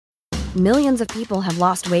Millions of people have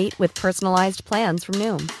lost weight with personalized plans from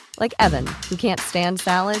Noom. Like Evan, who can't stand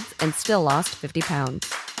salads and still lost 50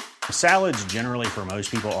 pounds. Salads generally for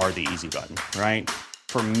most people are the easy button, right?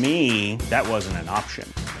 For me, that wasn't an option.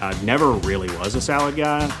 I never really was a salad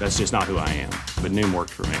guy. That's just not who I am. But Noom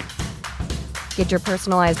worked for me. Get your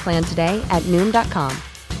personalized plan today at Noom.com.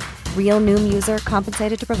 Real Noom user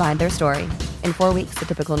compensated to provide their story. In 4 weeks, the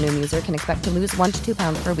typical Noom user can expect to lose 1 to 2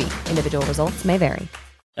 pounds per week. Individual results may vary.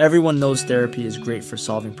 Everyone knows therapy is great for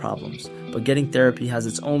solving problems, but getting therapy has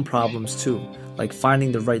its own problems too, like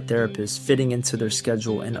finding the right therapist, fitting into their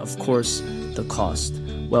schedule, and of course, the cost.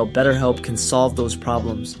 Well, BetterHelp can solve those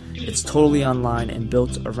problems. It's totally online and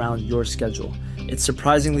built around your schedule. It's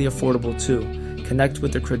surprisingly affordable too. Connect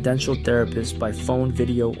with a credentialed therapist by phone,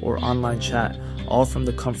 video, or online chat, all from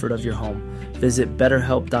the comfort of your home. Visit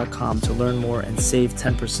BetterHelp.com to learn more and save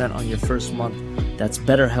 10% on your first month. That's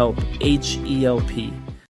BetterHelp, H-E-L-P.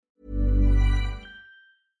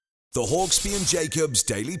 The Hawksby and Jacobs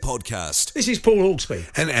Daily Podcast. This is Paul Hawksby.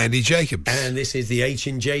 And Andy Jacobs. And this is the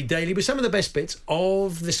H&J Daily with some of the best bits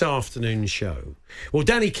of this afternoon's show. Well,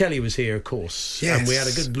 Danny Kelly was here, of course. Yes. And we had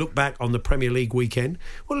a good look back on the Premier League weekend.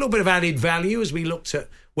 Well, a little bit of added value as we looked at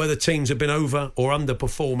whether teams have been over or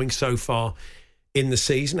underperforming so far in the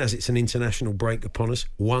season, as it's an international break upon us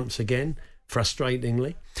once again,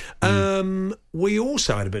 frustratingly. We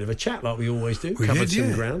also had a bit of a chat, like we always do. We covered did, some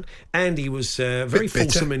yeah. ground. Andy was very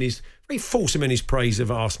fulsome in his praise of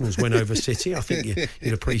Arsenal's win over City. I think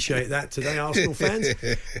you'd appreciate that today, Arsenal fans.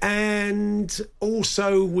 And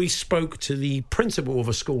also we spoke to the principal of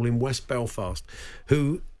a school in West Belfast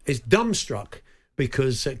who is dumbstruck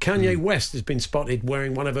because Kanye West has been spotted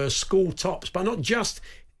wearing one of her school tops, but not just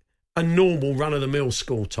a normal run-of-the-mill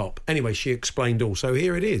school top. Anyway, she explained all. So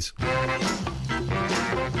here it is.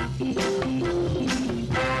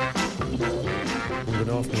 Good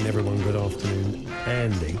afternoon, everyone. Good afternoon,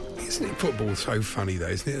 Andy. Isn't it football so funny, though,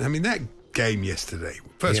 isn't it? I mean, that game yesterday,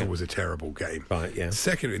 first of all, was a terrible game. Right, yeah.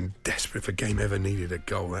 Second, and desperate if a game ever needed a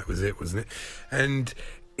goal. That was it, wasn't it? And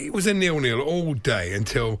it was a 0-0 all day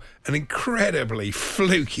until an incredibly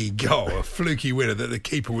fluky goal, a fluky winner that the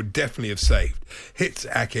keeper would definitely have saved, hits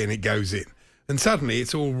Ake and it goes in. And suddenly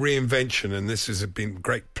it's all reinvention and this has been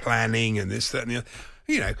great planning and this, that and the other.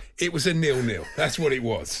 You know, it was a 0-0. That's what it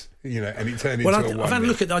was. You know, and it turned into a 1-0. I've had a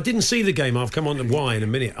look at. I didn't see the game. I've come on to why in a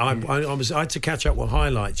minute. I had to catch up with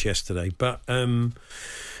highlights yesterday, but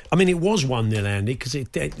I mean, it was 1-0, Andy, because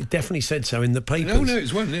it definitely said so in the papers. No, it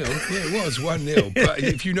was 1-0. Yeah, it was 1-0. But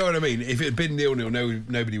if you know what I mean, if it had been 0-0,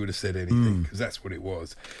 nobody would have said anything because that's what it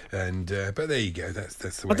was. And but there you go. That's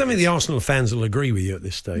the way. I don't think the Arsenal fans will agree with you at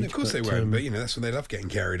this stage. Of course they won't. But you know, that's when they love getting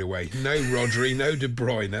carried away. No Rodri, no De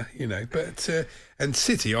Bruyne. You know, but. And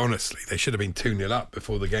City, honestly, they should have been 2-0 up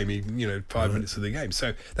before the game, you know, 5 minutes of the game.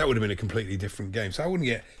 So that would have been a completely different game. So I wouldn't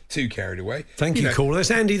get too carried away. Thank you, caller.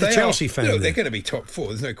 That's Andy, the Chelsea fan. Look, they're going to be top four.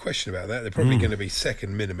 There's no question about that. They're probably going to be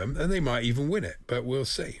second minimum, and they might even win it. But we'll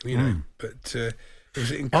see, you know. But it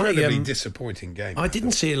was an incredibly disappointing game. I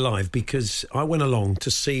didn't see it live because I went along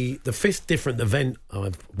to see the fifth different event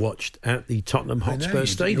I've watched at the Tottenham Hotspur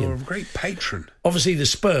Stadium. You're a great patron. Obviously, the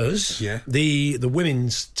Spurs, the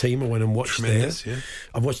women's team I went and watched there. Yeah.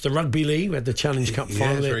 I've watched the Rugby League. We had the Challenge Cup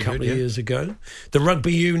final there a couple of years ago. The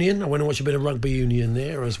Rugby Union. I went and watched a bit of Rugby Union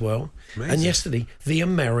there as well. Amazing. And yesterday, the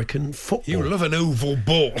American football. You love an oval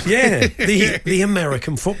ball. Yeah, the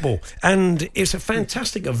American football. And it's a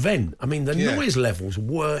fantastic event. I mean, the noise levels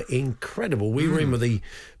were incredible. We were in with the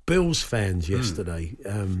Bills fans yesterday,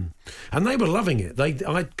 and they were loving it.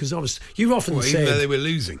 You've often said, even though they were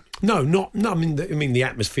losing. No. I mean the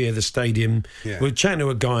atmosphere, the stadium. Yeah. We were chatting to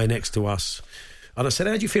a guy next to us, and I said,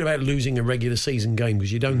 "How do you feel about losing a regular season game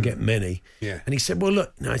because you don't get many?" Yeah. And he said, "Well,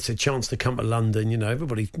 look, it's a chance to come to London. You know,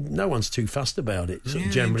 no one's too fussed about it. So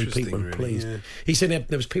generally, people are pleased." Yeah. He said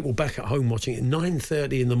there was people back at home watching it.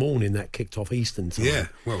 9:30 in the morning that kicked off Eastern time. Yeah,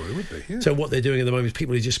 well, it would be. Yeah. So what they're doing at the moment is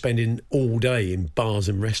people are just spending all day in bars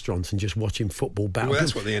and restaurants and just watching football battle. Well,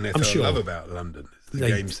 that's what the NFL love about London. The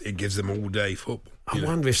games, it gives them all day football. I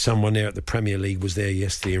wonder if someone there at the Premier League was there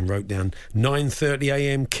yesterday and wrote down 9:30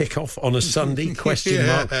 a.m. kickoff on a Sunday, question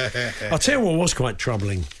mark. I'll tell you what was quite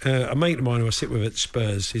troubling. A mate of mine who I sit with at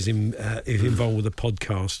Spurs is involved with a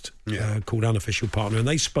podcast called Unofficial Partner, and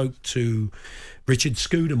they spoke to Richard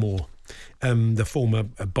Scudamore, the former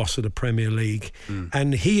boss of the Premier League,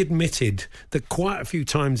 and he admitted that quite a few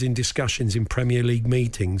times in discussions in Premier League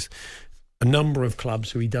meetings, a number of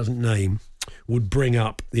clubs who he doesn't name would bring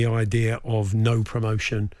up the idea of no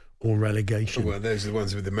promotion or relegation. Well, those are the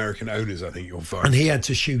ones with American owners, I think you'll find. And he had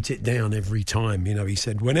to shoot it down every time. You know, he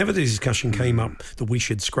said, whenever the discussion came up that we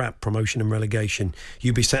should scrap promotion and relegation,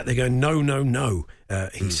 you'd be sat there going, no, no, no,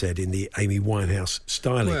 he said in the Amy Winehouse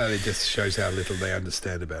style. Well, it just shows how little they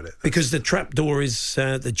understand about it. Because the trapdoor is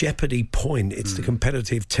the jeopardy point. It's the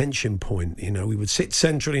competitive tension point. You know, we would sit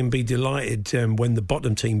centrally and be delighted when the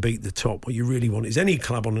bottom team beat the top. What you really want is any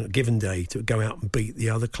club on a given day to go out and beat the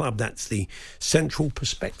other club. That's the central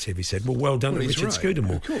perspective, he said. Well done, Well, he's Richard right,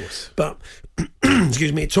 Scudamore. of course. But,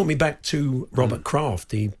 excuse me, it took me back to Robert Kraft,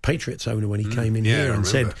 the Patriots owner, when he came in here and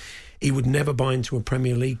said he would never buy into a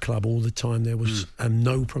Premier League club all the time there was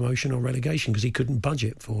no promotion or relegation because he couldn't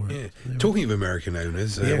budget for it. Yeah. Talking of American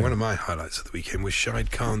owners, one of my highlights of the weekend was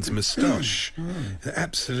Shahid Khan's moustache.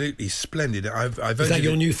 Absolutely splendid. I voted Is that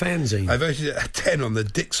your new fanzine? I voted it a 10 on the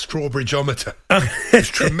Dick Strawbridgeometer. It's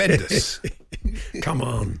tremendous. Come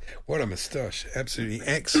on. What a moustache. Absolutely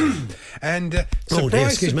excellent. And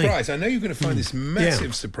excuse me. surprise. I know you're going to find this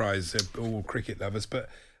massive surprise, all cricket lovers, but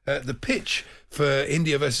the pitch for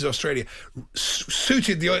India versus Australia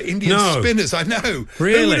suited the Indian spinners. I know.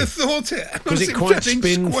 Really? Who would have thought it? Was it quite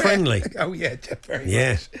spin friendly? Oh, yeah, very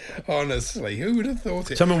much. Honestly, who would have thought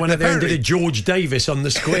it? Someone went out there and did a George Davis on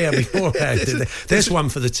the square beforehand. There's one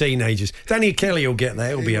for the teenagers. Danny Kelly will get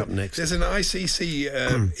there. He'll be up next. There's an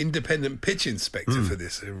ICC independent pitch inspector for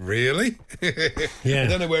this. Really? Yeah. I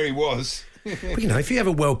don't know where he was. But, you know, if you have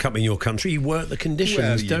a World Cup in your country, you work the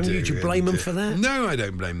conditions, don't you? Do you blame them for that? No, I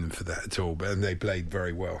don't blame them for that at all. But they played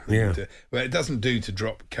very well. Yeah. And, well, it doesn't do to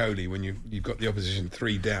drop Kohli when you've got the opposition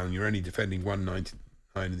 3 down. You're only defending 199,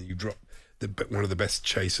 and then you drop one of the best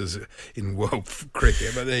chasers in world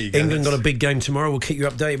cricket. But there you go. England got a big game tomorrow. We'll keep you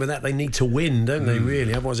updated with that. They need to win, don't they,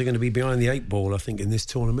 really? Otherwise they're going to be behind the 8 ball, I think, in this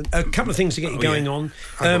tournament. A couple of things to get you going on.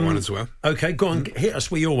 I got one as well. OK, go on. Hit us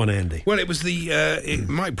with your one, Andy. Well, it was the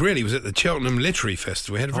Mike Brearley was at the Cheltenham Literary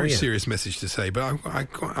Festival. He had a very serious message to say, but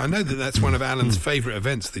I know that's one of Alan's favourite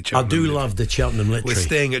events, the Cheltenham Literary. Love the Cheltenham Literary. We're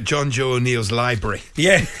staying at John Joe O'Neill's library.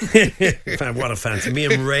 Yeah. What a fancy. Me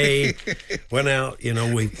and Ray went out, you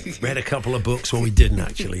know, we read a couple of books. Well, we didn't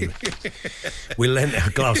actually. We lent a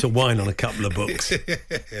glass of wine on a couple of books.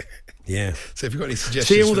 Yeah. So if you've got any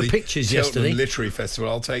suggestions see all for the pictures Cheltenham yesterday Literary Festival,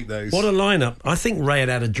 I'll take those. What a lineup. I think Ray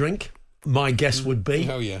had a drink. My guess would be.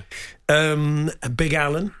 Oh, yeah. Big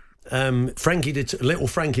Alan, little Frankie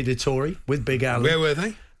Dettori with Big Alan. Where were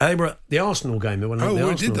they? They were at the Arsenal game. They went did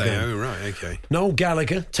Arsenal they? Game. Oh, right, okay. Noel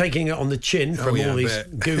Gallagher taking it on the chin from all these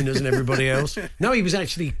gooners and everybody else. No, he was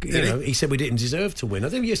actually, he said we didn't deserve to win. I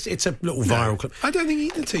think it's a little viral clip. I don't think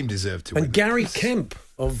either team deserved to win. And Gary Kemp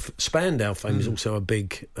of Spandau fame is also a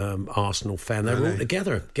big Arsenal fan. They were all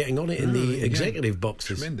together getting on it in the executive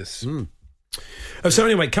boxes. Tremendous. So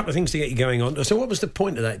anyway, a couple of things to get you going on. So what was the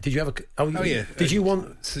point of that? Did you have Did you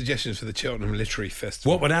want suggestions for the Cheltenham Literary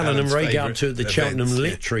Festival? What would Alan and Ray get up to at the events, Cheltenham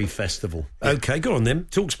Literary Festival? Okay, go on then.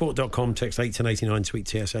 Talksport.com, text 81089, tweet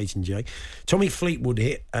TSH and J. Tommy Fleetwood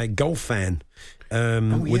hit a golf fan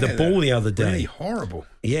with a ball the other day. Really horrible.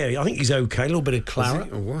 Yeah, I think he's okay. A little bit of claret.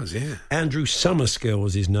 It was, yeah. Andrew Summerskill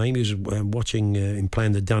was his name. He was watching him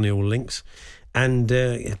playing the Dunhill Links, and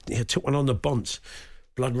he took one on the bonce.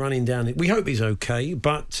 Blood running down. We hope he's okay,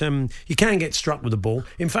 but you can get struck with a ball.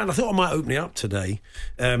 In fact, I thought I might open it up today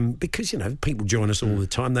because, you know, people join us all the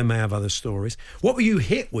time. They may have other stories. What were you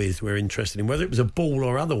hit with, we're interested in, whether it was a ball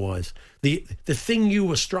or otherwise? The thing you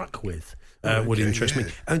were struck with would interest me.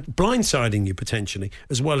 And blindsiding you, potentially,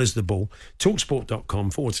 as well as the ball.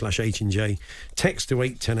 Talksport.com/H&J. Text to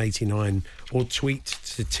 81089 or tweet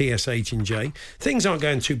to TSH&J. Things aren't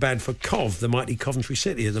going too bad for Cov, the mighty Coventry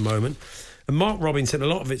City at the moment. And Mark Robbins said a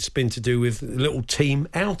lot of it's been to do with little team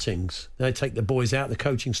outings. They take the boys out, the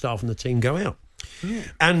coaching staff and the team go out. Yeah.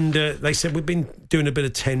 And they said, we've been doing a bit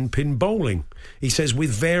of 10-pin bowling. He says, with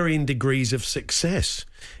varying degrees of success.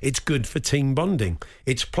 It's good for team bonding.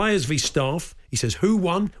 It's players v staff. He says, who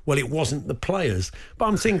won? Well, it wasn't the players. But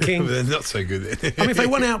I'm thinking... They're not so good. I mean, if they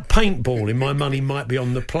went out paintballing, my money might be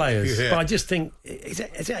on the players. Yeah. But I just think, is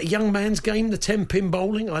that a young man's game, the 10-pin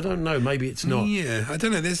bowling? I don't know. Maybe it's not. Yeah, I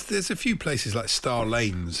don't know. There's a few places like Star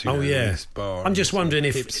Lanes. I'm just wondering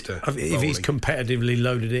if he's competitively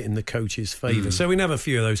loaded it in the coach's favour. So we can have a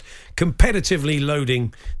few of those. Competitively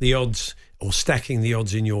loading the odds or stacking the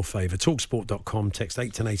odds in your favour. Talksport.com, text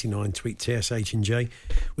 81089, tweet TSH and J.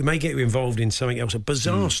 We may get you involved in something else, a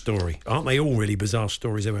bizarre story. Aren't they all really bizarre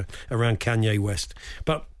stories around Kanye West?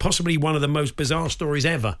 But possibly one of the most bizarre stories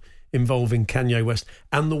ever involving Kanye West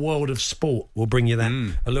and the world of sport. We'll bring you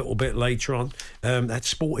that a little bit later on. That's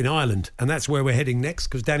sport in Ireland, and that's where we're heading next,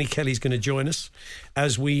 because Danny Kelly's going to join us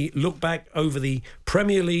as we look back over the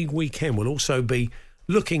Premier League weekend. We'll also be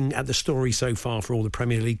looking at the story so far for all the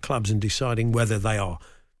Premier League clubs and deciding whether they are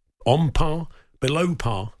on par, below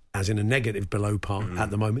par, as in a negative below par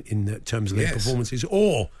at the moment in terms of their performances,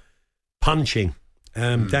 or punching.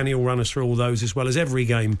 Danny will run us through all those as well as every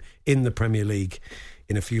game in the Premier League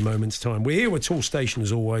in a few moments' time. We're here with Toolstation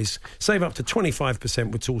as always. Save up to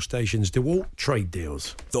 25% with Toolstation's DeWalt trade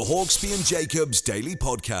deals. The Hawksby and Jacobs Daily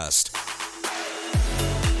Podcast.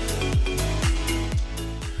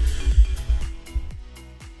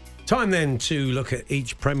 Time then to look at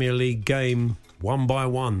each Premier League game one by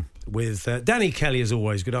one with Danny Kelly as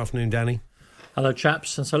always. Good afternoon, Danny. Hello,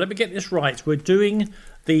 chaps. And so let me get this right. We're doing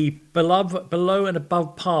the below and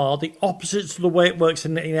above par, the opposites to the way it works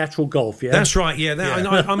in actual golf, yeah? That's right, yeah.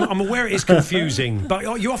 I'm aware it is confusing,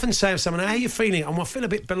 but you often say of someone, how are you feeling? I feel a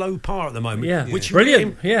bit below par at the moment. Yeah. Which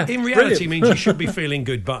Brilliant. in reality means you should be feeling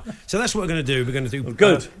good. So that's what we're going to do. We're going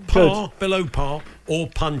to do par, below par, or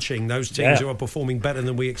punching those teams who are performing better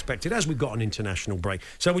than we expected as we've got an international break.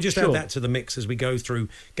 So we'll just add that to the mix as we go through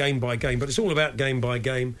game by game. But it's all about game by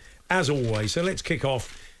game, as always. So let's kick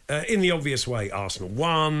off in the obvious way. Arsenal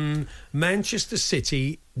 1, Manchester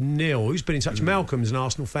City 0. Who's been in touch? Malcolm's an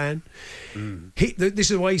Arsenal fan. This is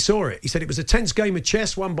the way he saw it. He said it was a tense game of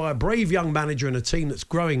chess won by a brave young manager and a team that's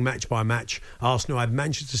growing match by match. Arsenal had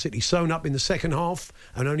Manchester City sewn up in the second half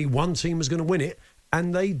and only one team was going to win it.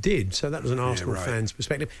 And they did. So that was an Arsenal fan's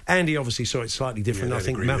perspective. Andy obviously saw it slightly different. I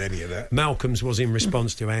think agree with any of that. Malcolm's was in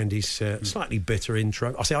response to Andy's slightly bitter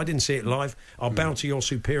intro. I didn't see it live. I'll bow to your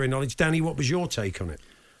superior knowledge. Danny, what was your take on it?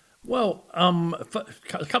 Well, a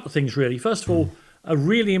couple of things, really. First of all, a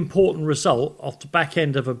really important result off the back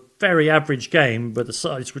end of a very average game, but the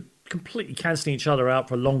sides were completely cancelling each other out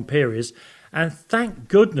for long periods. And thank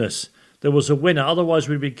goodness there was a winner. Otherwise,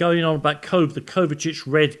 we'd be going on about the Kovacic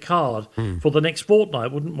red card for the next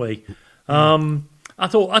fortnight, wouldn't we? I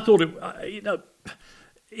thought it.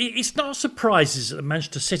 It's not surprises that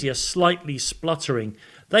Manchester City are slightly spluttering.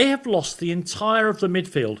 They have lost the entire of the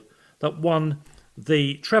midfield that won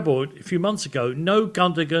the treble a few months ago. No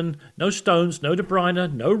Gundogan, no Stones, no De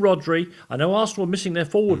Bruyne, no Rodri. I know Arsenal are missing their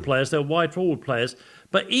forward players, their wide forward players,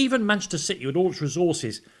 but even Manchester City, with all its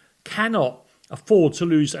resources, cannot afford to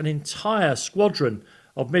lose an entire squadron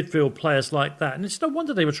of midfield players like that. And it's no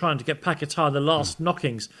wonder they were trying to get Paquetá in the last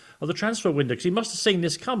knockings of the transfer window, because he must have seen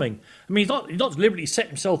this coming. I mean, he's not deliberately set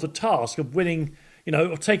himself the task of winning,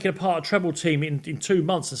 of taking apart a treble team in 2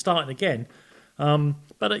 months and starting again.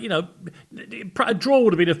 But a draw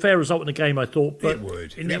would have been a fair result in the game, I thought. But it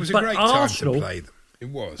would. It was a great time to play them. It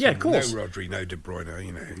was. Yeah, of course. No Rodri, no De Bruyne,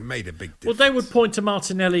 it made a big difference. Well, they would point to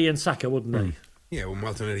Martinelli and Saka, wouldn't they? Yeah, well,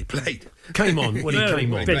 Martinelli played. Came on when he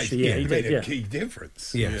came on. Eventually, he made a key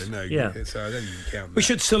difference. Yes. So I don't even count that. We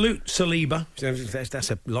should salute Saliba.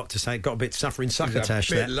 That's a lot to say. Got a bit suffering succotash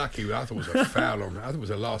there. A bit lucky. I thought it was a foul on. I thought it was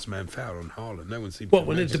a last man foul on Haaland. No one seemed. What,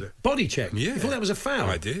 when it's a body check? Yeah. You thought that was a foul?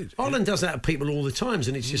 I did. Haaland does that to people all the times,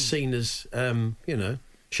 and it's just seen as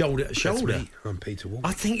shoulder to shoulder. That's me. I'm Peter Walker.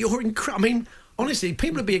 I think you're incredible. I mean, honestly,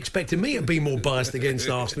 people would be expecting me to be more biased against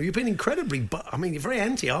Arsenal. You've been incredibly, you're very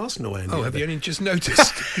anti-Arsenal, Andy. Oh, have you only just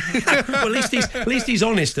noticed? Well, at least he's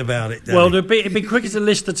honest about it. Well, it'd be quicker to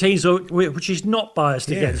list the teams which he's not biased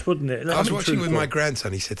against, wouldn't it? I was watching with my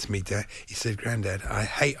grandson. He said to me, Dad, Granddad, I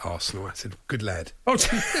hate Arsenal. I said, good lad. Oh,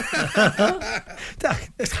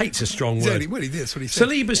 hate's a strong word. Well, he did. That's what he said.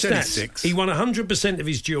 Saliba's stats. He won 100% of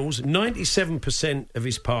his duels, 97% of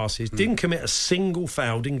his passes, didn't commit a single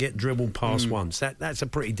foul, didn't get dribbled past once. That's a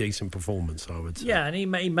pretty decent performance, I would say. Yeah, and he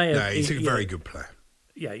may have... No, he's a very good player.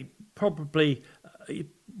 Yeah, he probably...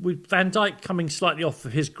 with Van Dijk coming slightly off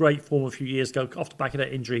of his great form a few years ago, off the back of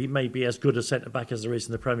that injury, he may be as good a centre-back as there is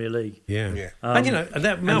in the Premier League. Yeah. And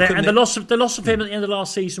the loss of him at the end of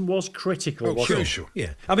last season was critical. Crucial.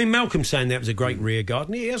 Yeah. I mean, Malcolm saying that was a great rear guard,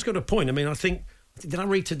 and he has got a point. I mean, I think... Did I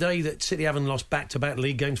read today that City haven't lost back-to-back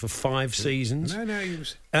league games for 5 seasons? No, he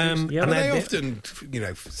was. and they often,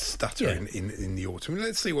 stutter in the autumn.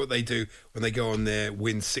 Let's see what they do when they go on there,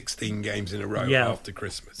 win 16 games in a row after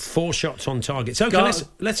Christmas. 4 shots on target. So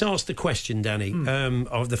let's ask the question, Danny.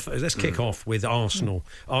 Let's kick off with Arsenal.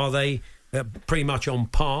 Are they pretty much on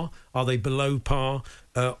par? Are they below par?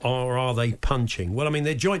 Or are they punching? Well, I mean,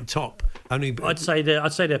 they're joint top. I'd say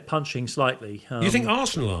they're punching slightly. You think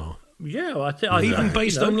Arsenal are? Yeah, I think even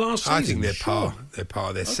based on last season. I think they're par. They're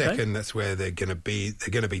par. They're second. That's where they're going to be. They're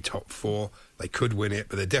going to be top 4. They could win it,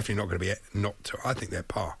 but they're definitely not going to be not. I think they're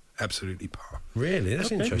par. Absolutely par. Really,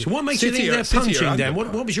 that's interesting. What makes you think they're punching, Dan?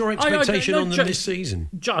 What was your expectation on them this season?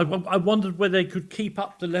 I wondered whether they could keep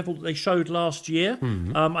up the level that they showed last year.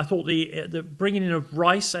 I thought the bringing in of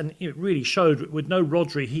Rice, and it really showed with no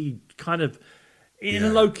Rodri, he kind of in a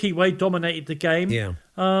low-key way, dominated the game. Yeah.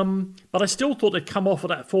 But I still thought they'd come off of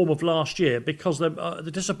that form of last year because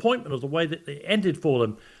the disappointment of the way that it ended for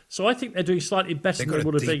them. So I think they're doing slightly better than they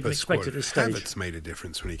would have been expected at this stage. Havertz made a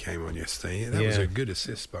difference when he came on yesterday. That was a good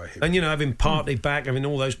assist by him. And, having Partey back,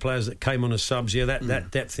 all those players that came on as subs,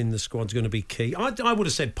 that depth in the squad's going to be key. I would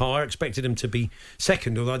have said I expected them to be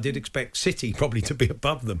second, although I did expect City probably to be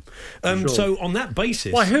above them. Sure. So on that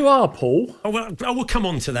basis... Why, who are, Paul? We'll come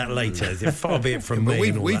on to that later. Far be it from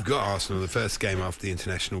me. But we've got Arsenal the first game after the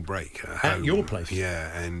international break. At your place.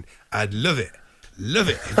 Yeah, and I'd love it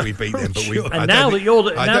if we beat them. But and now that you're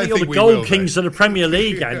the goal kings of the Premier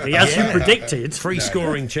League, Andy, as you predicted, free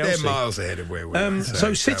scoring Chelsea. They're miles ahead of where we are.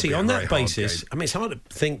 So City, on that basis, it's hard to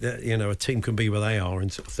think that a team can be where they are in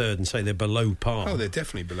third and say they're below par. Oh, they're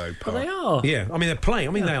definitely below par. Well, they are. Yeah, they're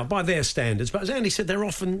playing. They are by their standards. But as Andy said, they're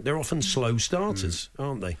often slow starters,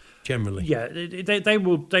 aren't they? Generally, yeah, they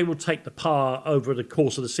will take the par over the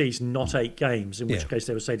course of the season, not 8 games. In which case,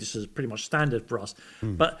 they would say this is pretty much standard for us.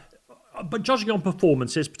 But judging on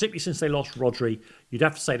performances, particularly since they lost Rodri, you'd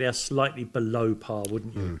have to say they're slightly below par,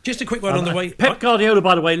 wouldn't you? Just a quick one on the way. Pep Guardiola,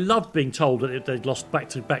 by the way, loved being told that they'd lost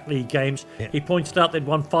back-to-back league games. Yeah. He pointed out they'd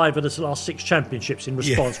won 5 of the last 6 championships in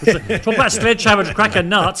response. Talk about sledgehammer to crack a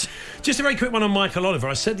nut. Just a very quick one on Michael Oliver.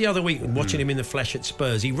 I said the other week, watching him in the flesh at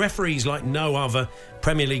Spurs, he referees like no other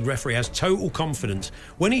Premier League referee, has total confidence.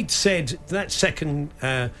 When he'd said that second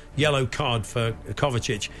yellow card for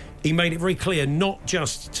Kovacic, he made it very clear, not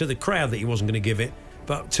just to the crowd that he wasn't going to give it,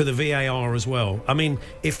 but to the VAR as well.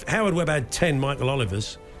 If Howard Webb had 10 Michael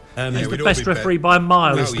Olivers... he's the best referee by a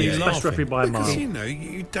mile. He's the best referee by a mile. Because,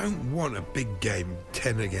 you don't want a big game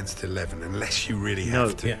 10 against 11 unless you really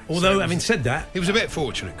have to. Yeah. Although, having said that... He was a bit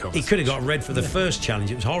fortunate, Kovacic. He could have got red for the first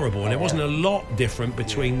challenge. It was horrible. And there wasn't a lot different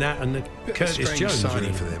between that and the Curtis Jones.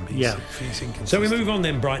 Signing for them. He's so we move on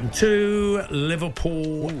then, Brighton 2,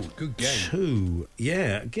 Liverpool 2.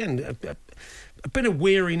 Yeah, again... A bit of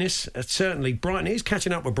weariness, certainly. Brighton is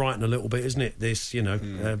catching up with Brighton a little bit, isn't it? This,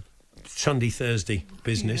 Sunday, Thursday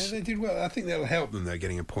business. Yeah, they did well. I think that'll help them, though,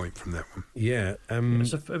 getting a point from that one. Yeah.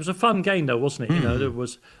 It was a fun game, though, wasn't it? There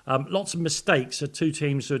was lots of mistakes. Two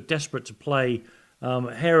teams who are desperate to play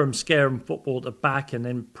harem-scarum football at the back and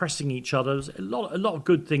then pressing each other. There's a lot of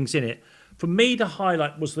good things in it. For me, the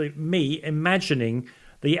highlight was me imagining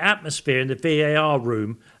the atmosphere in the VAR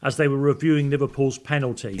room as they were reviewing Liverpool's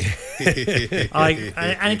penalty.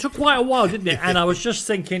 And it took quite a while, didn't it? And I was just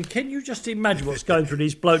thinking, can you just imagine what's going through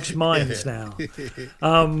these blokes' minds now?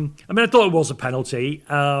 I thought it was a penalty.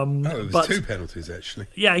 It was 2 penalties, actually.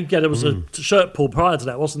 Yeah, there was a shirt pull prior to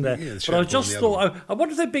that, wasn't there? Yeah, but I just thought, I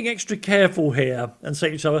wonder if they're being extra careful here and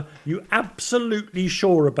saying to each other, you absolutely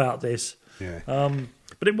sure about this? Yeah.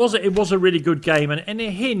 But it was a really good game, and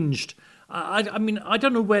it hinged... I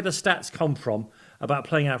don't know where the stats come from about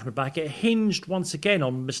playing out from the back. It hinged once again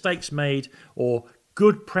on mistakes made or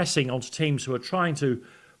good pressing onto teams who are trying to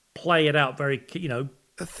play it out very,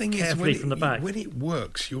 the thing carefully is, from the back. When it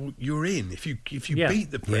works, you're in. If you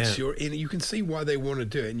beat the press, you're in. You can see why they want to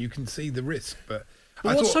do it, and you can see the risk. But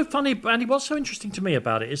what's so funny, Andy, what's so interesting to me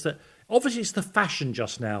about it is that obviously it's the fashion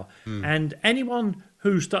just now, and anyone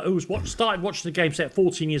who's started watching the game, say at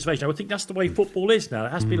 14 years of age, I would think that's the way football is now.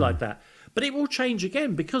 It has to be like that. But it will change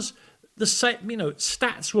again because the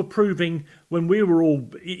stats were proving when we were all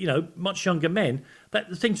much younger men that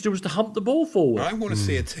the thing to do was to hump the ball forward. I want to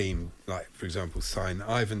see a team like, for example, sign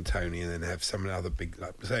Ivan Toney and then have some other big,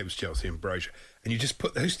 like say it was Chelsea and Brozier, and you just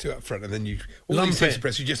put those 2 up front, and then you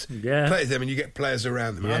press, you just play them, and you get players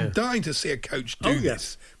around them. Yeah. I'm dying to see a coach do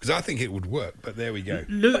this because I think it would work. But there we go.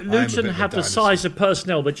 Luton have the size of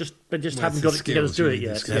personnel, they just haven't got it together to do it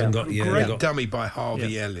yet. Great dummy by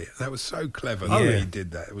Harvey Elliott. That was so clever the way he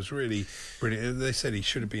did that. It was really brilliant. They said he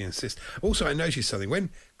should have been assist. Also, I noticed something when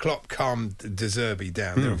Klopp calmed De Zerbi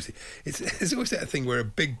down. Obviously, it's always that thing where a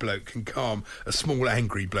big bloke can calm a small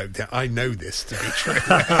angry bloke down. I know this to be true.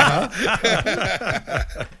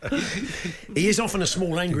 He is often a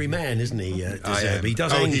small angry man, isn't he? De Zerbi? He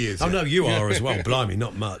does. He is. I know you are as well. Blimey,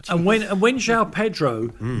 not much. And when João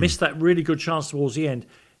Pedro missed that really good chance towards the end,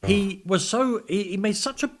 he made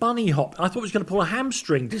such a bunny hop. I thought he was going to pull a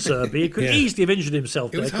hamstring, De Zerbi. He could easily have injured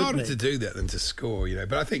himself. It was harder to do that than to score,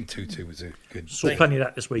 But I think 2-2 was a good. Saw plenty of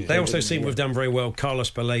that this week. They also seem to have done very well. Carlos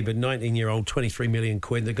Baleba, 19-year-old, 23 million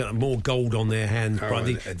quid. They've got more gold on their hands.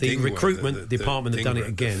 The recruitment department have done it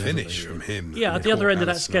again. Finish from him. Yeah, at the other end of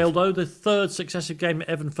that scale, though, the 3rd successive game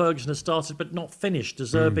Evan Ferguson has started but not finished. De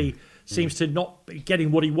Zerbi seems to not be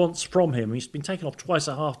getting what he wants from him. He's been taken off twice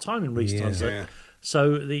at half time in recent times.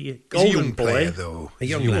 So the He's a golden young boy, player, though. A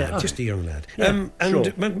young lad, just a young lad. Yeah, and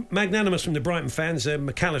sure. magnanimous from the Brighton fans,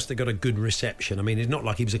 McAllister got a good reception. I mean, it's not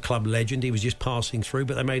like he was a club legend, he was just passing through,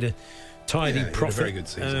 but they made a tidy Yeah, he had a profit. very good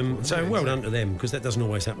season. So Yeah, well exactly. done to them, because that doesn't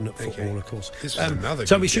always happen at football, of course. This was another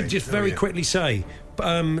so good we should game. just Oh, very yeah. quickly say,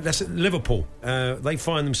 that's at Liverpool. They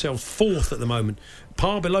find themselves fourth at the moment.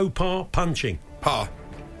 Par, below par, punching. Par.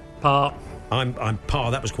 I'm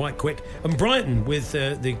par. That was quite quick. And Brighton, with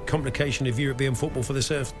the complication of European football for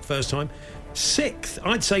the first time, sixth.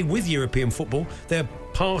 I'd say with European football, they're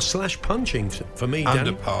par/punching for me.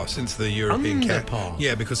 Under Dan. par since the European Under Cup. par?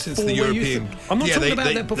 Yeah, because since For the where you European, I'm not talking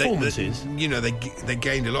about their they- performances. they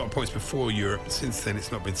gained a lot of points before Europe. Since then,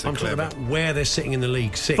 it's not been so I'm talking clever. about where they're sitting in the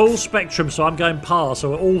league. Sixth. full spectrum. So I'm going par.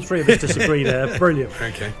 So all three of us disagree there. Brilliant.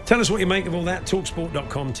 Okay. Tell us what you make of all that.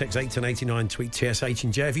 Talksport.com, text 81089, tweet TSH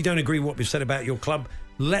and J. If you don't agree with what we've said about your club,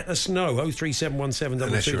 let us know. 03717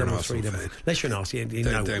 Unless you're an Arsenal 333. fan. Unless you're an Arsenal, you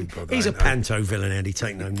know. Don't bother, He's a I know. panto villain, Andy.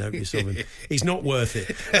 Take no notice of him. He's not worth it.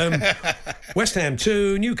 West Ham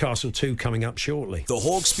 2, Newcastle 2 coming up shortly. The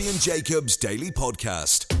Hawksby and Jacobs Daily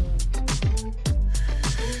Podcast.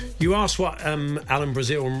 You asked what Alan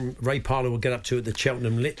Brazil and Ray Parlour will get up to at the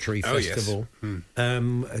Cheltenham Literary Oh, yes. Festival. A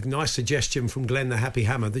nice suggestion from Glenn the Happy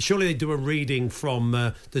Hammer. Surely they do a reading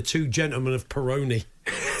from The Two Gentlemen of Peroni.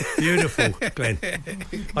 Beautiful, Glenn.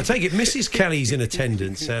 I take it Mrs. Kelly's in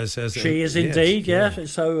attendance. She is indeed, yeah.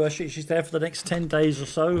 So she's there for the next 10 days or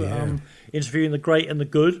so, interviewing the great and the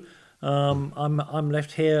good. I'm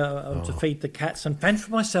left here to feed the cats and fend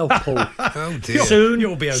for myself, Paul. Oh dear. Soon,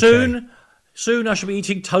 You'll be okay. Soon I shall be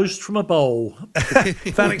eating toast from a bowl.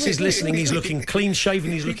 If Alex is listening, he's looking clean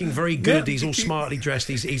shaven, he's looking very good, he's all smartly dressed,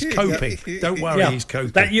 he's coping. Don't worry, he's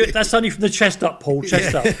coping. That's only from the chest up, Paul.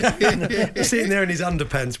 Chest up. He's sitting there in his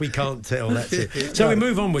underpants, we can't tell, that's it. So we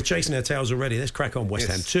move on, we're chasing our tails already. Let's crack on. West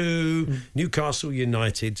Ham 2, Newcastle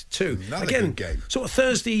United 2. Another Again, good game. sort of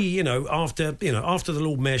Thursday, after the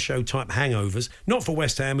Lord Mayor Show type hangovers. Not for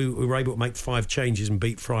West Ham, who were able to make 5 changes and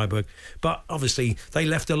beat Freiburg, but obviously they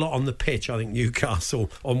left a lot on the pitch, I think, Newcastle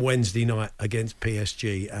on Wednesday night against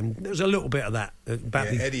PSG, and there was a little bit of that about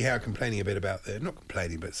Eddie Howe complaining a bit about not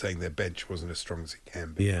complaining, but saying their bench wasn't as strong as it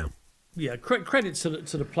can be. Yeah, credit to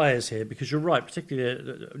the players here, because you're right,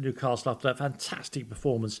 particularly Newcastle after that fantastic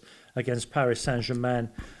performance against Paris Saint-Germain.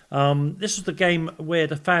 This was the game where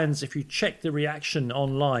the fans, if you check the reaction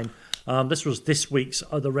online, this was this week's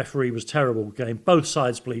the referee was terrible game. Both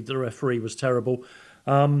sides believed the referee was terrible.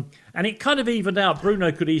 And it kind of evened out.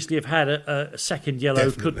 Bruno could easily have had a second yellow,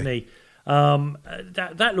 couldn't he?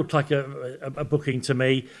 That looked like a booking to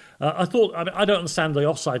me. I thought, I don't understand the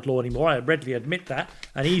offside law anymore. I readily admit that.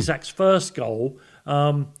 And Isak's first goal,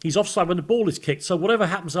 he's offside when the ball is kicked. So whatever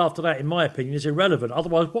happens after that, in my opinion, is irrelevant.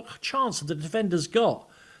 Otherwise, what chance have the defenders got?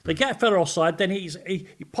 They get a fella offside, then he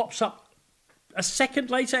pops up a second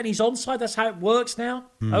later and he's onside. That's how it works now.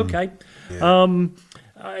 Okay. Yeah.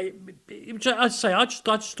 I just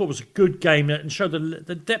thought it was a good game and showed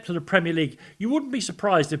the depth of the Premier League. You wouldn't be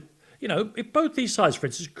surprised if both these sides, for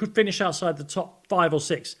instance, could finish outside the top 5 or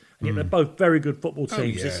 6. And yet they're both very good football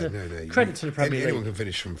teams. It's credit to the Premier League. Anyone can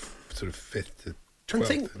finish from sort of 5th to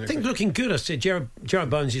 12th. Things looking good. I said Gerard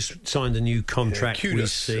Bones just signed a new contract. Kudus, we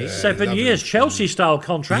see 7 lovely. years, Chelsea-style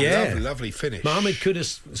contract. Yeah. Lovely finish. Mohamed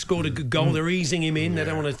Kudus scored a good goal. They're easing him in. They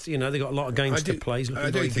don't want to. They've got a lot of games to play. He's looking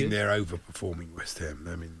I very don't think good. they're overperforming West Ham.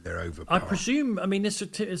 I mean, they're over. I presume,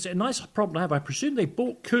 it's a nice problem to have. I presume they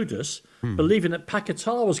bought Kudus, believing that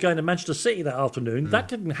Paquetá was going to Manchester City that afternoon. That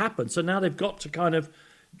didn't happen, so now they've got to kind of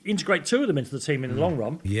integrate 2 of them into the team in the long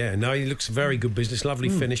run. Yeah, no, he looks very good business. Lovely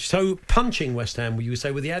finish. So punching West Ham, would you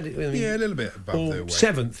say, with the added? Yeah, a little bit above or their weight.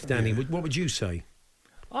 7th, Danny. What would you say?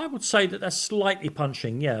 I would say that that's slightly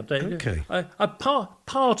punching, yeah. Okay. A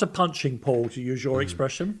par to punching, Paul, to use your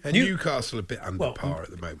expression. And Newcastle a bit under par at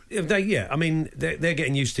the moment. They're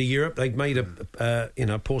getting used to Europe. They've made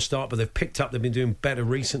a poor start, but they've picked up. They've been doing better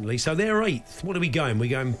recently. So they're 8th. What are we going? We're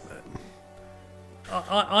going.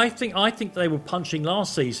 I think they were punching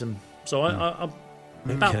last season, so I'm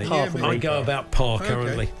about Okay. par for me. I go about par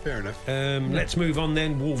currently. Okay, fair enough. Let's move on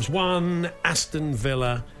then. Wolves 1, Aston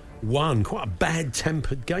Villa 1. Quite a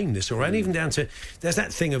bad-tempered game this, all right? Even down to there's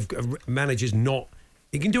that thing of managers not.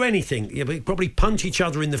 You can do anything. You probably punch each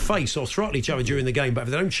other in the face or throttle each other during the game, but if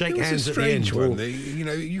they don't shake hands at the end, one.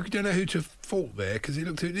 You don't know who to fault there, because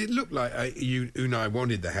it looked like Unai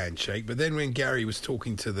wanted the handshake, but then when Gary was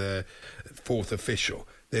talking to the 4th official,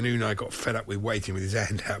 then Unai got fed up with waiting with his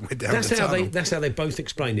hand out and went down the tunnel. That's how they both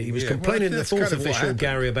explained it. He was Yeah, complaining well, to the 4th that's kind of what official, happened.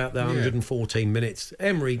 Gary, about the 114 minutes.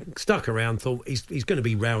 Emery stuck around, thought he's going to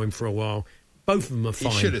be rowing for a while. Both of them are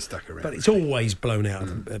fine. He should have stuck around. But it's always blown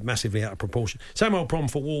out, massively out of proportion. Same old problem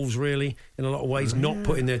for Wolves, really, in a lot of ways, not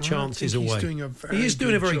putting their chances away. He is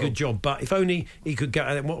doing a very good job, but if only he could get...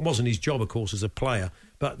 It wasn't his job, of course, as a player,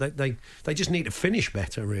 but they just need to finish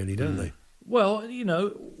better, really, don't they? Well,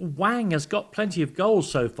 Wang has got plenty of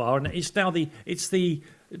goals so far, and it's now the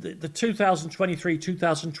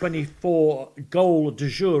 2023-2024 goal du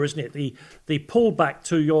jour, isn't it? The pullback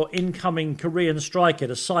to your incoming Korean striker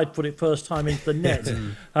to side-foot it first time into the net.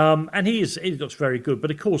 And he looks very good. But,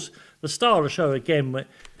 of course, the star of the show, again,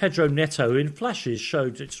 Pedro Neto, in flashes,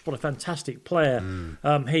 showed just what a fantastic player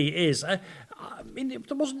he is. I mean,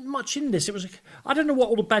 there wasn't much in this. I don't know what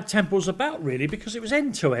all the bad tempo was about, really, because it was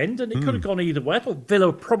end-to-end, and it could have gone either way. I thought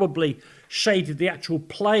Villa probably shaded the actual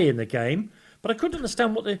play in the game. But I couldn't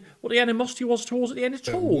understand what the animosity was towards at the end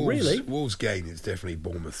at all, really. Wolves' gain is definitely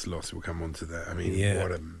Bournemouth's loss. We'll come on to that. I mean,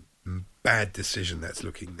 what a bad decision that's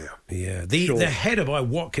looking now. Yeah, the header by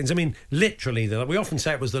Watkins, I mean, literally, we often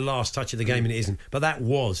say it was the last touch of the game, and it isn't. But that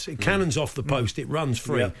was. It cannons off the post, it runs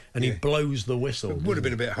free, and he blows the whistle. It would have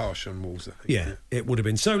been a bit harsh on Wolves, I think. Yeah, it would have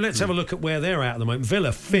been. So let's have a look at where they're at the moment. Villa,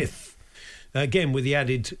 5th. Again, with the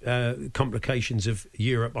added complications of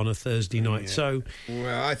Europe on a Thursday night. So,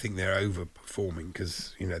 well, I think they're overperforming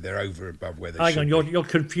because they're over above where they should. Hang on, you're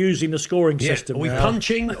confusing the scoring system. Are we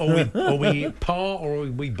punching, or are we par, or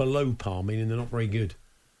are we below par? Meaning they're not very good.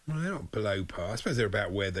 Well, they're not below par. I suppose they're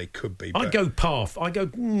about where they could be. I'd go par. I go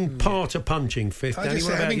par to punching 5th. I just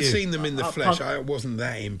having seen them in the flesh, I wasn't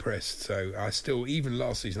that impressed. So I still, even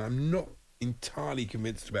last season, I'm not entirely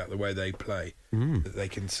convinced about the way they play that they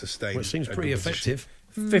can sustain. Well, it seems pretty effective.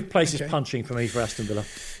 5th place is punching for me for Aston Villa.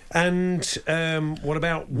 And what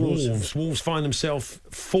about Wolves? Wolves find themselves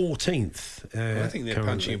 14th. I think they're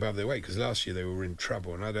punching above their weight because last year they were in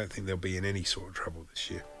trouble, and I don't think they'll be in any sort of trouble this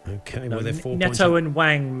year. Okay, well, they're 4 Neto points and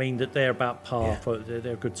Wang mean that they're about par. Yeah.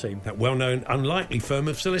 They're a good team. That well-known, unlikely firm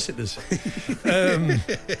of solicitors. 8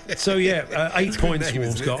 points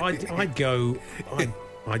Wolves got. I'd go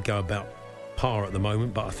about par at the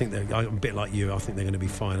moment, but I think I'm a bit like you. I think they're going to be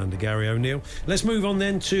fine under Gary O'Neill. Let's move on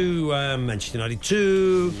then to Manchester United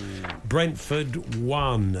 2, Brentford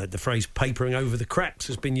 1. The phrase papering over the cracks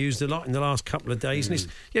has been used a lot in the last couple of days. And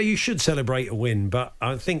you should celebrate a win, but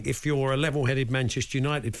I think if you're a level-headed Manchester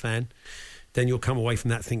United fan, then you'll come away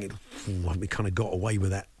from that thinking, we kind of got away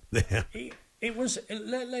with that there. It was,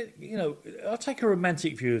 I'll take a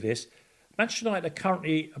romantic view of this. Manchester United are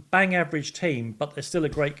currently a bang average team, but they're still a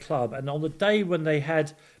great club. And on the day when they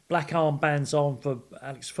had black armbands on for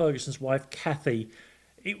Alex Ferguson's wife, Kathy,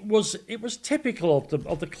 it was typical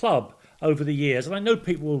of the club over the years. And I know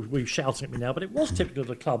people will be shouting at me now, but it was typical of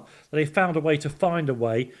the club that they found a way to find a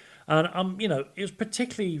way. And it was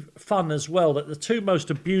particularly fun as well that the two most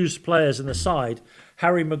abused players in the side,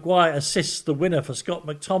 Harry Maguire assists the winner for Scott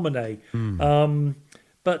McTominay.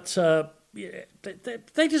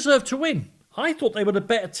 They deserve to win. I thought they were the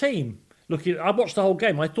better team. I watched the whole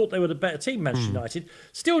game. I thought they were the better team, Manchester United.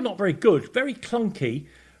 Still not very good, very clunky,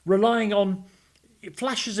 relying on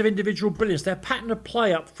flashes of individual brilliance. Their pattern of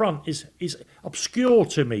play up front is obscure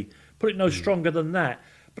to me. Put it no stronger than that.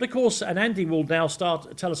 But of course, and Andy will now start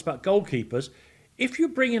to tell us about goalkeepers. If you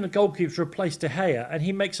bring in a goalkeeper to replace De Gea and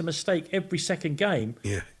he makes a mistake every second game,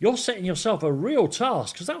 you're setting yourself a real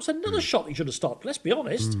task because that was another shot he should have stopped, let's be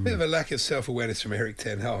honest. A bit of a lack of self-awareness from Eric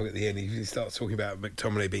Ten Hag at the end. He starts talking about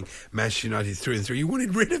McTominay being Manchester United through and through. You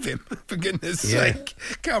wanted rid of him, for goodness sake.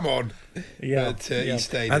 Come on. Yeah. But he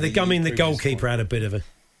stayed. The goalkeeper had a bit of a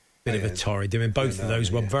torrid. I mean, both of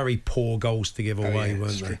those were very poor goals to give away,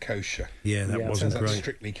 weren't they? Kosher. Yeah, that wasn't great.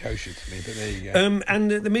 Strictly kosher to me, but there you go.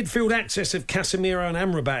 And the midfield access of Casemiro and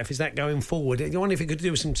Amrabat, is that going forward? I wonder if it could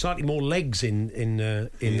do with some slightly more legs in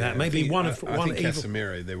that. Maybe I think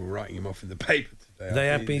Casemiro, they were writing him off in the paper today. They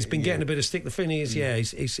have been. He's been getting a bit of stick. The thing is,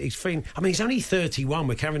 he's feeling. I mean, he's only 31.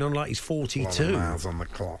 We're carrying on like he's 42. A lot of miles on the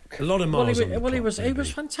clock. A lot of miles on the clock. He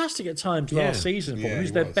was fantastic at times last season for them. He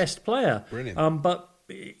was their best player. Brilliant. But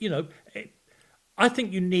I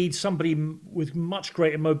think you need somebody with much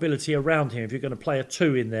greater mobility around him if you're going to play a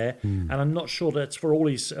 2 in there. And I'm not sure that's for all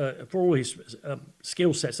his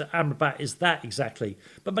skill sets that Amrabat is that exactly.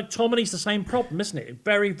 But McTominay's the same problem, isn't it?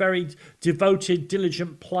 Very, very devoted,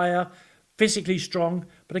 diligent player, physically strong.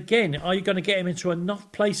 But again, are you going to get him into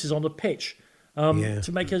enough places on the pitch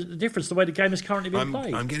to make a difference the way the game is currently being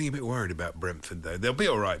played? I'm getting a bit worried about Brentford, though. They'll be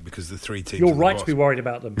all right because the three teams... You're right to be worried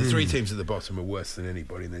about them. The three teams at the bottom are worse than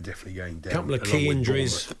anybody, and they're definitely going down. A couple of key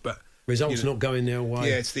injuries, but results not going their way.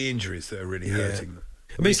 Yeah, it's the injuries that are really hurting them.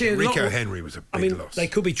 I mean, Rico Henry was a big loss. They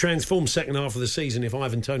could be transformed second half of the season if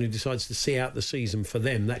Ivan Toney decides to see out the season for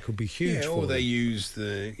them. That could be huge. Or they use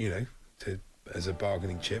to as a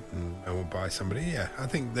bargaining chip and will buy somebody. Yeah, I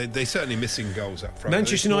think they're certainly missing goals up front.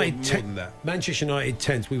 Manchester United, more than that. Manchester United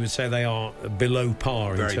 10th, we would say they are below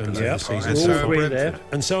par Very in terms below of the par. season. And We'll so all are agree Brentford. there.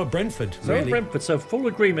 And so are Brentford. So really. Brentford, so full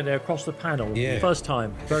agreement there across the panel. Yeah. First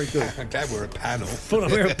time. Very good. I'm glad we're a panel.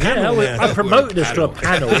 We're a panel now. I promoted us to a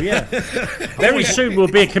panel, yeah. Very soon we'll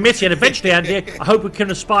be a committee, and eventually, Andy, I hope we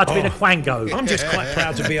can aspire to being a Quango. I'm just quite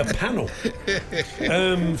proud to be a panel.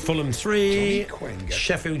 Fulham 3, Johnny Quango.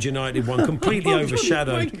 Sheffield United 1, completely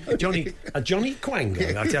overshadowed. Johnny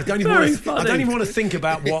Quango. I don't even want to think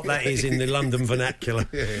about what that is in the London vernacular.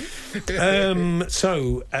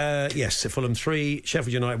 Yes, Fulham 3,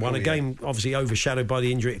 Sheffield United 1. A game obviously overshadowed by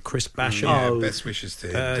the injury to Chris Basham. Yeah, best wishes to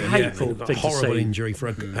him. Hateful thing to horrible see. injury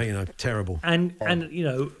for terrible. And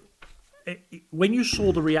when you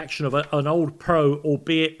saw the reaction of an old pro,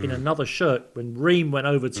 albeit in another shirt, when Ream went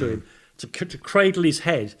over to him to cradle his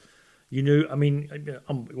head, you knew. I mean,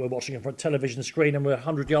 we're watching it from a television screen and we're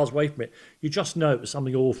 100 yards away from it. You just know it was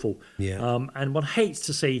something awful. Yeah. And one hates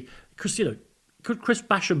to see, because could Chris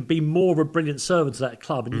Basham be more of a brilliant servant to that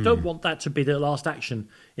club? And you don't want that to be their last action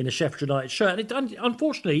in a Sheffield United shirt. And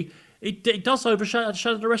unfortunately, it does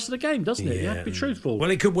overshadow the rest of the game, doesn't it? You have to be truthful. Well,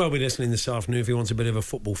 he could well be listening this afternoon if he wants a bit of a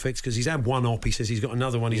football fix, because he's had one op. He says he's got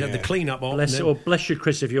another one. He's had the clean-up op. Bless you,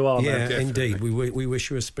 Chris, if you are. Yeah, man. indeed. We wish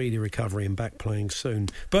you a speedy recovery and back playing soon.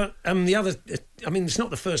 But the other, I mean, it's not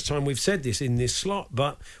the first time we've said this in this slot,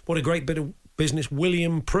 but what a great bit of business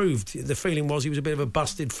William proved. The feeling was he was a bit of a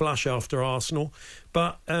busted flush after Arsenal,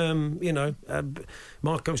 but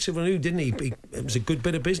Marco Silva, didn't he? It was a good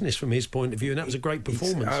bit of business from his point of view, and that was a great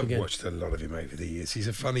performance. I've watched a lot of him over the years. He's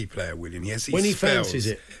a funny player, William. He has these when he spells. fancies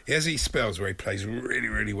it. He has these spells where he plays really,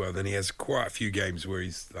 really well. Then he has quite a few games where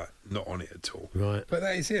he's like not on it at all. Right. But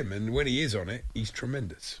that is him, and when he is on it, he's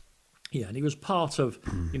tremendous. Yeah, and he was part of,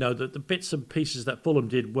 the bits and pieces that Fulham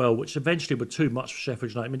did well, which eventually were too much for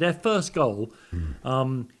Sheffield United. I mean, their first goal,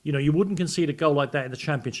 you wouldn't concede a goal like that in the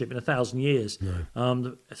Championship in 1,000 years.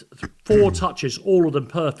 No. 4 touches, all of them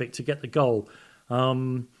perfect to get the goal.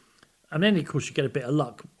 And then, of course, you get a bit of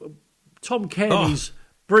luck. Tom Kearney's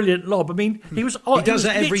brilliant lob. I mean, he does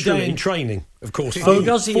that every day in training, of course.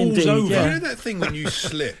 Does he indeed? Over. Yeah. You know that thing when you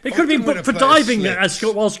slip? It could have been booked for diving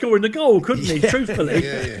while scoring the goal, couldn't he? Truthfully.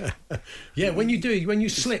 Yeah, when you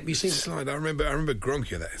slip, you seem... Slide. I remember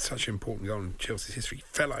Gronkia, that's such an important goal in Chelsea's history. He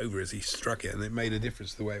fell over as he struck it, and it made a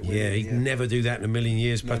difference the way it went. Yeah, he'd never do that in a million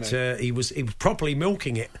years, but he was properly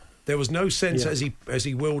milking it. There was no sense as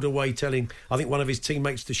he whirled away telling, I think one of his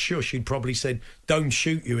teammates to shush, he'd probably said, "Don't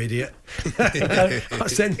shoot, you idiot." He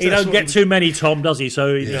don't get too many, Tom, does he?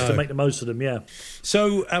 So he needs to make the most of them, yeah.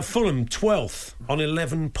 So Fulham, 12th on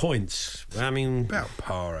 11 points. I mean... About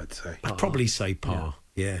par, I'd say. I'd probably say par,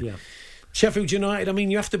 yeah. Yeah. Sheffield United, I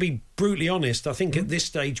mean, you have to be brutally honest. I think at this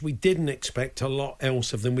stage we didn't expect a lot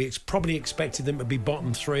else of them. We probably expected them to be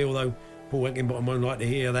bottom 3, although Paul Heckingbottom won't like to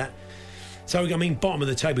hear that. So, I mean, bottom of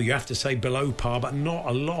the table, you have to say below par, but not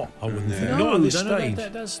a lot, I wouldn't think. Not on this stage.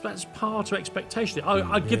 That's par to expectation.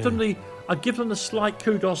 I give them the slight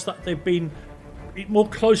kudos that they've been more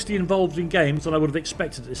closely involved in games than I would have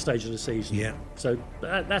expected at this stage of the season. Yeah. So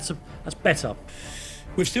that's better.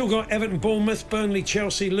 We've still got Everton, Bournemouth, Burnley,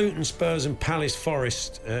 Chelsea, Luton, Spurs and Palace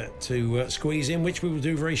Forest to squeeze in, which we will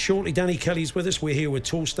do very shortly. Danny Kelly's with us. We're here with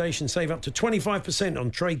Toolstation. Save up to 25%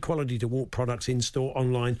 on trade quality DeWalt products in-store,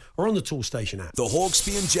 online or on the Toolstation app. The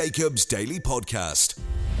Hawksbee and Jacobs Daily Podcast.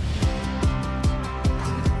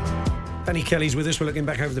 Danny Kelly's with us. We're looking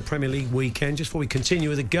back over the Premier League weekend. Just before we continue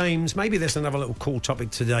with the games, maybe there's another little cool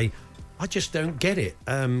topic today. I just don't get it.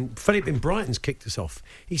 Philip in Brighton's kicked us off.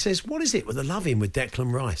 He says, what is it with the love-in with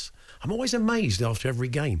Declan Rice? I'm always amazed after every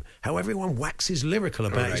game how everyone waxes lyrical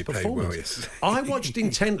about his performance. Well, yes. I watched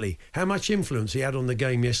intently how much influence he had on the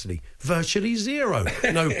game yesterday. Virtually zero.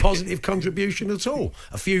 No positive contribution at all.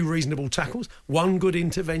 A few reasonable tackles, one good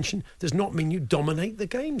intervention does not mean you dominate the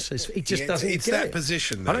game. So he just doesn't It's get that it.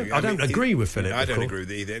 position, though. I don't agree with Philip. I don't agree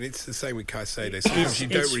with it either. And it's the same with Caicedo. Sometimes you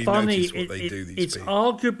don't really notice what they do, these people.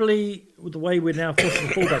 Arguably, with the way we're now pushing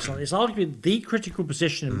fullbacks on, it's arguably the critical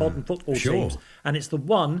position in modern football teams, and it's the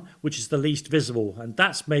one which is the least visible, and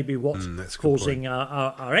that's maybe what's causing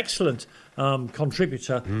our excellent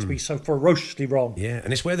contributor to be so ferociously wrong. Yeah,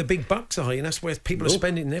 and it's where the big bucks are, and that's where people are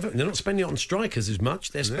spending. They're not spending it on strikers as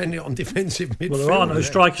much. They're spending it on defensive midfield. Well, there are no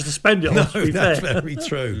strikers to spend it on. To be that's fair. very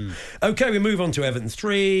true. Okay, we move on to Everton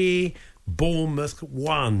 3. Bournemouth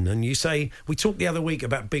 1, and you say we talked the other week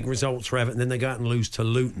about big results for Everton, then they go out and lose to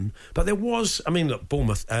Luton, but there was, I mean, look,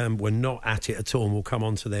 Bournemouth were not at it at all, and we'll come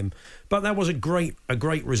on to them, but that was a great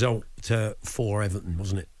result for Everton,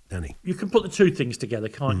 wasn't it, Danny? You can put the two things together,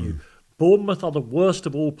 can't you? Bournemouth are the worst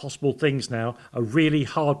of all possible things now, a really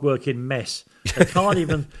hard-working mess.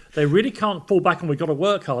 They really can't fall back on we've got to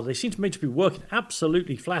work hard. They seem to me to be working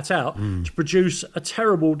absolutely flat out to produce a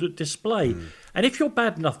terrible display. And if you're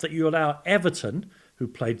bad enough that you allow Everton, who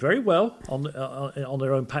played very well on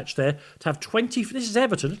their own patch there, to have 20, this is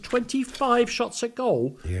Everton, 25 shots at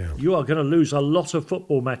goal, you are going to lose a lot of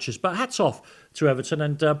football matches. But hats off to Everton,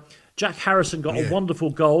 and Jack Harrison got a wonderful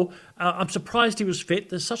goal. I'm surprised he was fit.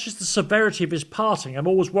 There's such as the severity of his passing. I'm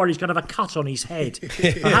always worried he's going to have a cut on his head.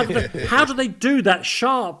 How do they do that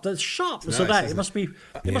the sharpness of that? It must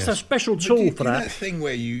have a special tool for that. That thing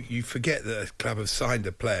where you forget that a club have signed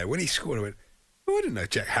a player. When he scored, I went, I didn't know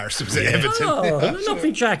Jack Harrison was at Everton. Oh,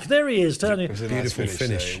 lovely Jack. There he is. It was a beautiful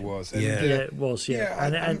finish. It was. It was.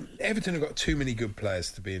 And Everton have got too many good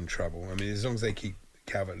players to be in trouble. I mean, as long as they keep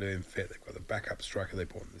Calvert-Lewin fit, they've got the backup striker they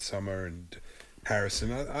bought in the summer, and Harrison.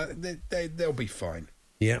 They'll be fine.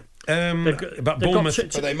 Yeah. But Bournemouth...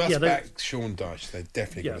 But they must back Sean Dyche. They've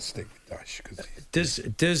definitely got to stick with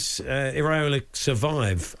Dyche. Does Iraola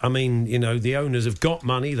survive? I mean, the owners have got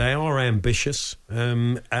money. They are ambitious.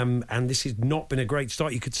 And this has not been a great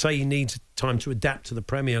start. You could say he needs time to adapt to the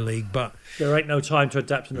Premier League, but... There ain't no time to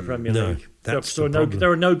adapt in the Premier League. That's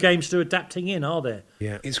there are no games to adapting in, are there?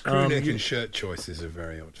 Yeah. His crew neck and shirt choices are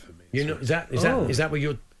very odd for me. Is that what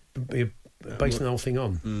you're basing the whole thing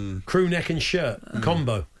on? Crew neck and shirt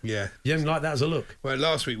combo. Yeah. You don't like that as a look? Well,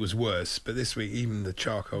 last week was worse, but this week even the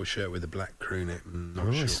charcoal shirt with the black crew neck.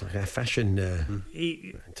 Not sure. It's like a fashion.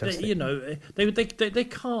 They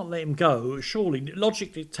can't let him go. Surely,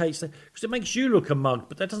 logic dictates that because it makes you look a mug,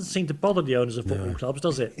 but that doesn't seem to bother the owners of football clubs,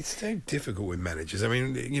 does it? It's so difficult with managers. I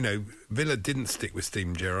mean, Villa didn't stick with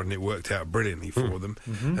Steven Gerrard, and it worked out brilliantly for them.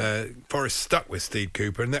 Forest stuck with Steve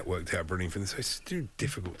Cooper, and that worked out brilliantly for them. So it's too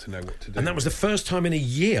difficult to know what to do. And that was the first time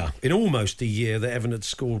in almost a year, that Everton had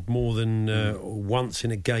scored more than once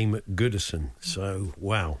in a game at Goodison. So,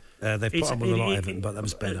 wow. They've put up with a lot of Everton, but that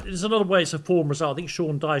was better. There's another way it's a form result. I think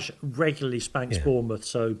Sean Dyche regularly spanks Bournemouth,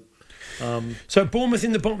 so... So Bournemouth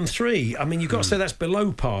in the bottom three. I mean, you've got to say that's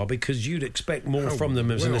below par, because you'd expect more from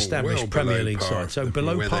them as an established Premier League side. So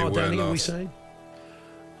below par, Danny, are we saying?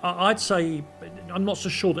 I'd say I'm not so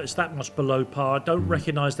sure that it's that much below par. I don't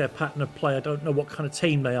recognise their pattern of play. I don't know what kind of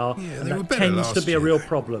team they are. Yeah, and that tends to be a real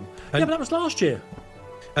problem. But that was last year.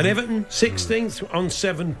 And Everton, 16th on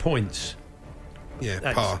 7 points. Yeah,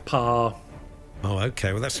 That's par. Oh,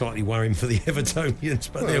 okay. Well, that's slightly worrying for the Evertonians,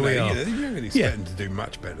 but there we are. You don't really expect them to do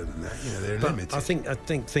much better than that. They're limited. I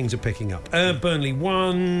think things are picking up. Burnley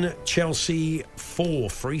 1, Chelsea 4.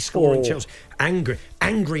 Free scoring Chelsea.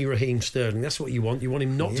 Angry Raheem Sterling. That's what you want. You want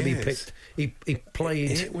him not to be picked. He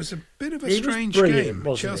played... It was a bit of a strange game.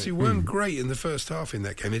 Chelsea weren't it? great in the first half in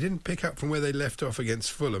that game. They didn't pick up from where they left off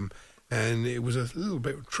against Fulham, and it was a little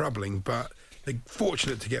bit troubling, but... They're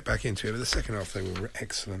fortunate to get back into it. But the second half, they were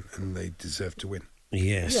excellent, and they deserved to win.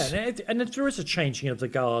 Yes. Yeah, and there is a changing of the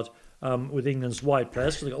guard with England's wide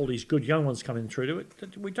players, because they've got all these good young ones coming through.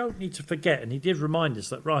 We don't need to forget, and he did remind us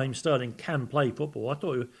that Raheem Sterling can play football. I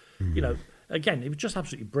thought, again, it was just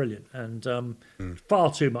absolutely brilliant, and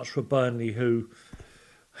far too much for Burnley, who...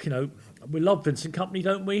 we love Vincent Kompany,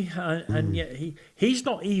 don't we? And yet he's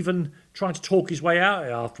not even trying to talk his way out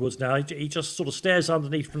afterwards now. He just sort of stares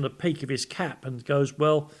underneath from the peak of his cap and goes,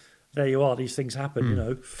 well, there you are, these things happen,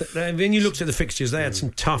 When you looked at the fixtures, they had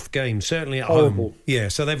some tough games, certainly at Horrible. home. Yeah,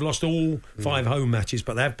 so they've lost all 5 home matches,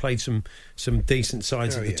 but they've played some decent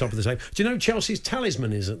sides at the top of the table. Do you know Chelsea's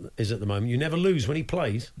talisman is at the moment? You never lose when he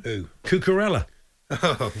plays. Who? Cucurella.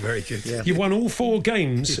 Oh, very good. Yeah. You've won all 4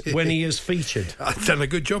 games when he has featured. I've done a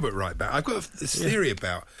good job at right back. I've got this theory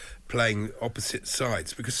about playing opposite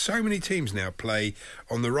sides, because so many teams now play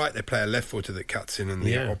on the right. They play a left footer that cuts in, and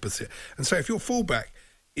the opposite. And so if your fullback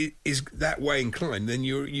is that way inclined, then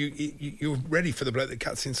you're ready for the bloke that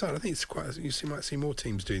cuts inside. I think it's quite. You might see more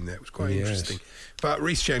teams doing that. It was quite interesting. But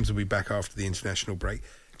Reece James will be back after the international break.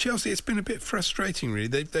 Chelsea, it's been a bit frustrating, really.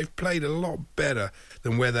 They've played a lot better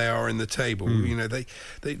than where they are in the table. They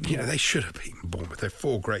should have beaten Bournemouth. They had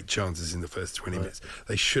 4 great chances in the first 20 minutes.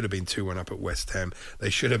 They should have been 2-1 up at West Ham. They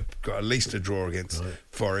should have got at least a draw against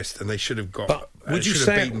Forest, and they should have got. But would you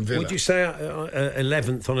say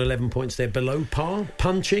 11th on 11 points? They're below par,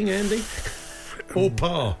 punching, Andy, or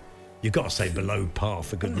par? You've got to say below par,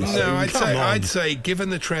 for goodness sake. No, I'd say, given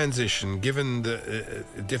the transition, given the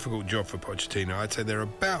difficult job for Pochettino, I'd say they're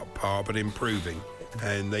about par, but improving,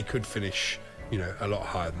 and they could finish, a lot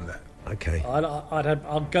higher than that. Okay.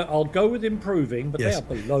 I'll go with improving, but Yes.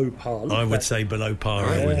 they are below par. Look I at would that. say below par.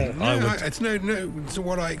 It's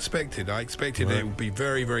what I expected. I expected it would be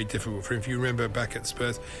very, very difficult for him. If you remember back at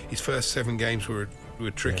Spurs, his first 7 games were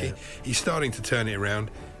tricky. Yeah. He's starting to turn it around.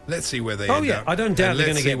 Let's see where they end up. I don't doubt and they're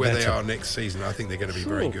going let's to see get where better. they are next season. I think they're going to be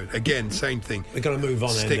very good. Again, same thing. We're going to move on,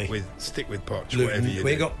 Stick Andy. with Poch, Luton, whatever you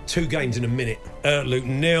we do. got 2 games in a minute.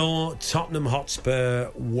 Luton 0, Tottenham Hotspur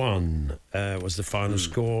 1 was the final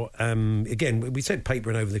score. Again, we said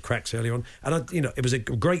papering over the cracks early on, and it was a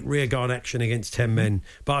great rearguard action against 10 men.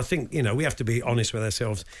 But I think we have to be honest with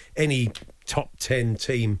ourselves. Any top 10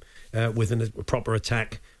 team with a proper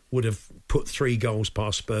attack would have put 3 goals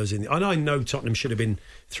past Spurs in. And I know Tottenham should have been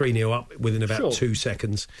 3-0 up within about 2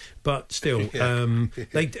 seconds, but still,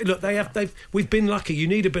 we've been lucky. You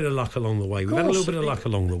need a bit of luck along the way. We've had a little bit of luck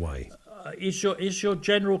along the way. Is your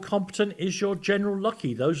general competent? Is your general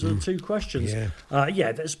lucky? Those are the 2 questions.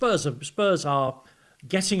 The Spurs are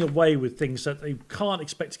getting away with things that they can't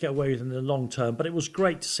expect to get away with in the long term. But it was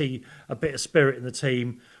great to see a bit of spirit in the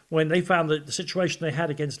team when they found that the situation they had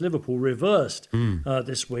against Liverpool reversed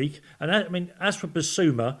this week. And as for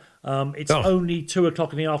Basuma, it's only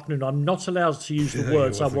 2:00 in the afternoon. I'm not allowed to use the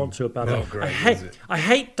words I want to about it. Great, I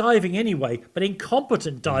hate diving anyway, but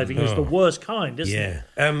incompetent diving is the worst kind, isn't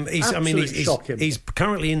it? He's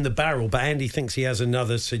currently in the barrel, but Andy thinks he has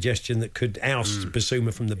another suggestion that could oust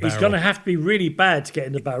Basuma from the barrel. He's going to have to be really bad to get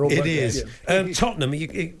in the barrel. It is. Tottenham,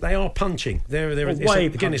 they are punching.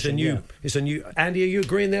 It's a new. Andy, are you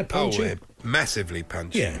agreeing they're punching? they're massively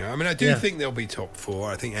punching. Yeah. I mean, I do think they'll be top 4.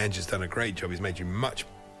 I think Ange has done a great job. He's made you much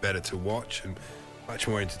better to watch and much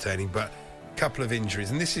more entertaining. But a couple of injuries,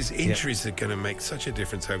 and this is injuries that are going to make such a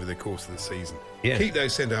difference over the course of the season. Yeah. Keep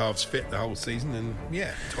those centre halves fit the whole season, and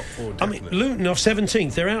top 4 definitely. I mean, Luton are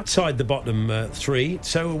 17th. They're outside the bottom 3.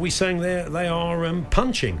 So are we saying they are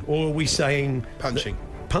punching, or are we saying punching?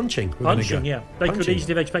 Punching, yeah. They could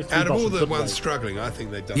easily have expected out of all the ones struggling, I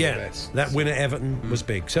think they've done the best. That win at Everton was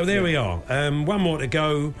big. So there we are. One more to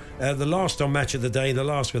go. The last on match of the day, the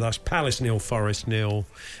last with us, Palace 0, Forest 0.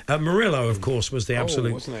 Murillo, of course, was the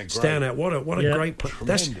absolute standout. What a great play.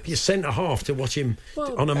 That's your centre half to watch him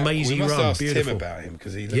on a mazy run. We must ask Beautiful. Tim about him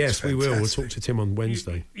because he looks fantastic. We will. We'll talk to Tim on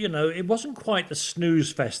Wednesday. It wasn't quite the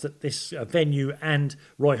snooze fest that this venue and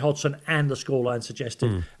Roy Hodgson and the scoreline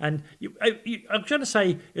suggested. And I'm going to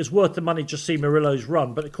say it's worth the money just to see Murillo's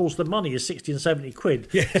run, but of course the money is 60 and 70 quid.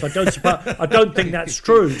 Yeah. So I don't think that's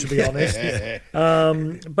true, to be honest.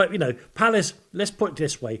 But Palace, let's put it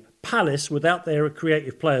this way. Palace, without their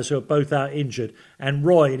creative players who are both out injured, and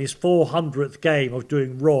Roy in his 400th game of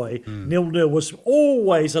doing Roy, 0-0 was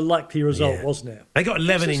always a likely result, wasn't it? They got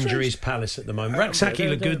 11 injuries, Palace, at the moment. Raksaki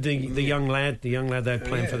looked good, the young lad they're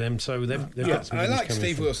playing for them, so they've got some I like coming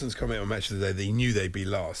Steve through. Wilson's comment on Match of the Day that he knew they'd be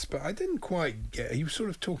last, but I didn't quite get. He was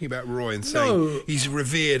sort of talking about Roy and saying he's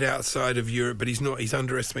revered outside of Europe, but he's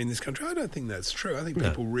underestimating this country. I don't think that's true. I think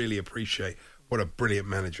people really appreciate what a brilliant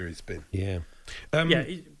manager he's been. Yeah.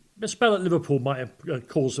 The spell at Liverpool might have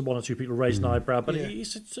caused one or two people to raise an eyebrow, but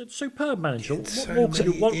he's a superb manager. What more could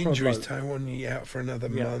you want from a injuries, bloke? Taiwan out for another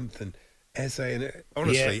month, and Eze, and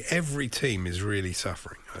honestly, every team is really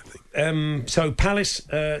suffering, I think. So Palace,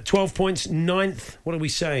 12 points, 9th. What are we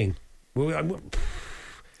saying?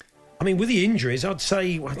 I mean, with the injuries, I'd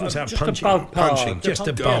say just punching, above par. just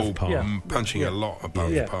above par. Punching a lot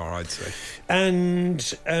above par, I'd say. And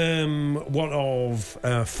what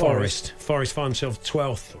of Forest? Forest find himself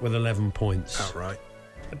 12th with 11 points. Outright.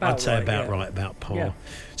 I'd say right, about par. Yeah.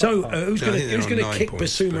 So who's going to kick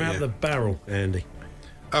Basuma out the barrel, Andy?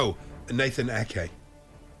 Oh, Nathan Ake.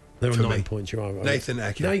 There were 9 points. You're right. Nathan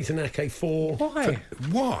Ake 4.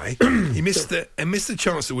 Why? He missed the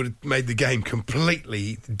chance that would have made the game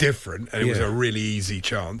completely different, and it was a really easy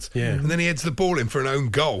chance. Yeah. And then he heads the ball in for an own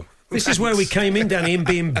goal. This is where we came in, Danny, and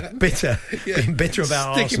being bitter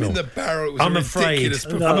about Stick Arsenal. him in the barrel. It was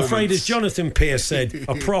I'm afraid, as Jonathan Pearce said,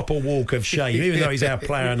 a proper walk of shame. Even though he's our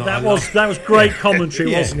player, that was great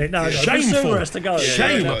commentary, wasn't it? No, shameful. Has to go.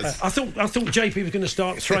 Shameful. I thought JP was going to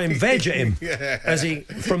start throwing veg at him as he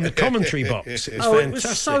from the commentary box. It was fantastic. It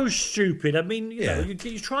was so stupid. I mean,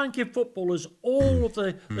 you try and give footballers all of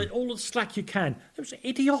the slack you can. It was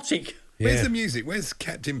idiotic. Where's the music? Where's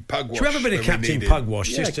Captain Pugwash? Should we have a bit of Captain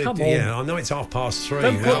Pugwash? Come on. I know it's 3:30.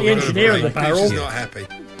 Don't put the engineer in the barrel. He's not happy.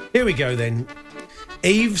 Here we go then.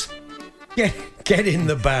 Eves, get in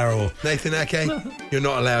the barrel. Nathan Ake, you're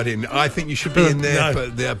not allowed in. I think you should be in there,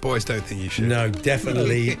 but the boys don't think you should. No,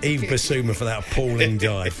 definitely Yves Basuma for that appalling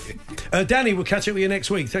dive. Danny, we'll catch up with you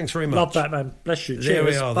next week. Thanks very much. Love that, man. Bless you. There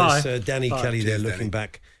Cheers. we are. Bye. There's Danny Kelly there looking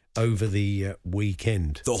back over the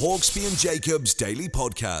weekend. The Hawksby and Jacobs Daily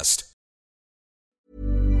Podcast.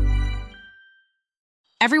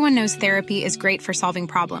 Everyone knows therapy is great for solving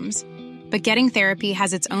problems, but getting therapy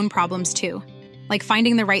has its own problems too, like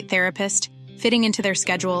finding the right therapist, fitting into their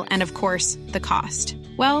schedule, and of course, the cost.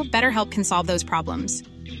 Well, BetterHelp can solve those problems.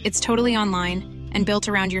 It's totally online and built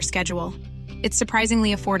around your schedule. It's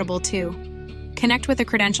surprisingly affordable too. Connect with a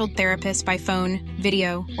credentialed therapist by phone,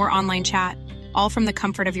 video, or online chat, all from the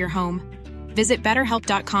comfort of your home. Visit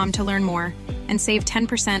BetterHelp.com to learn more and save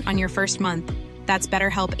 10% on your first month. That's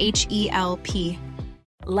BetterHelp, H-E-L-P.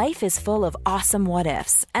 Life is full of awesome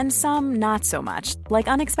what-ifs, and some not so much, like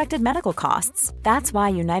unexpected medical costs. That's why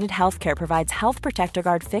United Healthcare provides Health Protector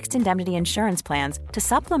Guard fixed indemnity insurance plans to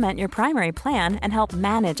supplement your primary plan and help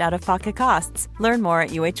manage out-of-pocket costs. Learn more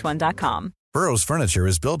at UH1.com. Burrow's furniture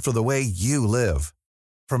is built for the way you live.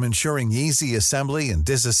 From ensuring easy assembly and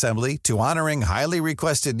disassembly to honoring highly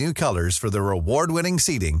requested new colors for their award-winning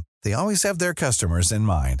seating, they always have their customers in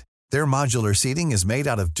mind. Their modular seating is made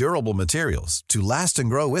out of durable materials to last and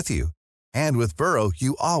grow with you. And with Burrow,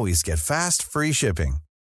 you always get fast, free shipping.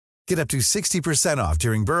 Get up to 60% off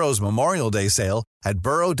during Burrow's Memorial Day sale at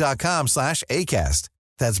burrow.com/ACAST.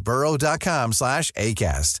 That's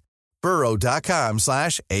burrow.com/ACAST.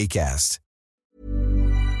 burrow.com/ACAST.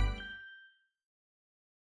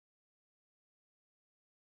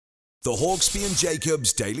 The Hawksby and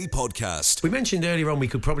Jacobs Daily Podcast. We mentioned earlier on we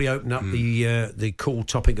could probably open up the cool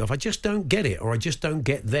topic of I just don't get it, or I just don't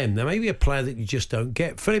get them. There may be a player that you just don't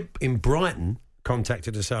get. Philip in Brighton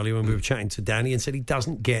contacted us earlier when we were chatting to Danny and said he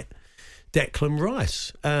doesn't get Declan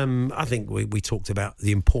Rice. I think we talked about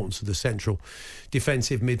the importance of the central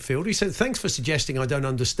defensive midfielder. He said, thanks for suggesting I don't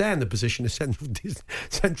understand the position of central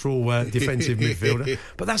defensive midfielder,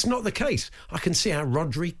 but that's not the case. I can see how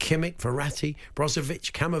Rodri, Kimmich, Verratti,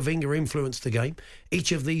 Brozovic, Camavinga influenced the game.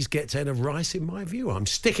 Each of these gets ahead of Rice in my view. I'm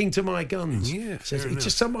sticking to my guns. Yeah, so it's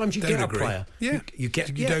just sometimes you get a player. Yeah. You don't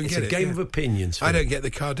it's get it. It's a game of opinions. I don't get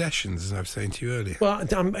the Kardashians, as I was saying to you earlier. Well,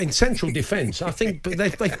 in central defence, I think but they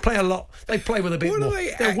play a lot. They play with a bit what more. What do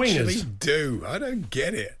they They're actually wingers. do? I don't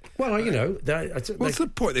get it. Well, you know, what's the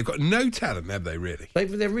point? They've got no talent, have they? Really?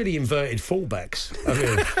 They're really inverted fullbacks. I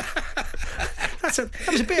mean, that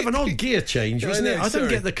was a bit of an odd gear change, wasn't it? I don't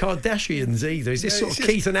get the Kardashians either. Is this sort of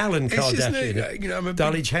Keith and Alan Kardashian? I'm a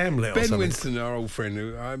Dulwich Hamlet or Ben something? Winston, our old friend,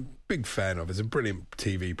 who I'm a big fan of, is a brilliant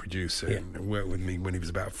TV producer and worked with me when he was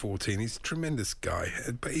about 14. He's a tremendous guy.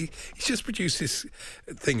 But he's just produced this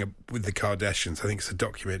thing with the Kardashians. I think it's a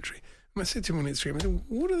documentary. And I said to him on Instagram, I said,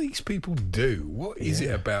 what do these people do? What is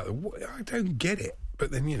it about them? I don't get it. But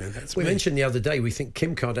then, that's we mentioned the other day, we think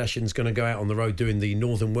Kim Kardashian's going to go out on the road doing the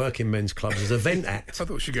Northern Working Men's Clubs as a vent act. I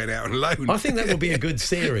thought she was going out on loan. I think that would be a good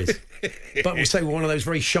series. But we'll say one of those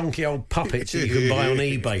very shonky old puppets that you can buy on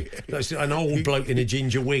eBay. That's an old bloke in a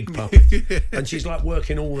ginger wig puppet. And she's like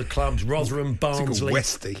working all the clubs, Rotherham, Barnsley.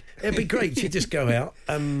 Westy. It'd be great. She'd just go out.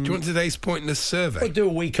 Do you want today's pointless survey? I'd do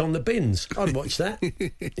a week on the bins. I'd watch that.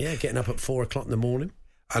 Yeah, getting up at 4 o'clock in the morning.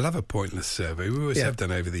 I love a pointless survey. We always have done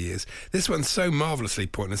over the years. This one's so marvellously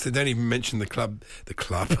pointless. They don't even mention the club. The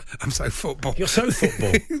club. I'm so football. You're so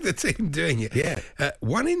football. The team doing it. Yeah.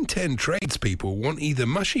 1 in 10 tradespeople want either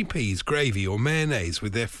mushy peas, gravy, or mayonnaise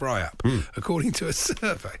with their fry up, according to a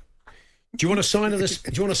survey. Do you want a sign of this?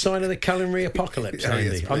 Do you want a sign of the culinary apocalypse,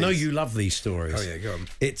 Andy? Yes, I know you love these stories. Oh yeah, go on.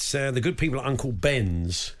 It's the good people at Uncle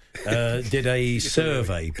Ben's. Did a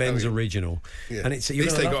survey, Ben's original, and it's at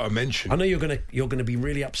least they got a mention. I know you're gonna be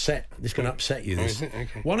really upset. This is going to upset you. This. Okay.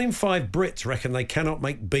 1 in 5 Brits reckon they cannot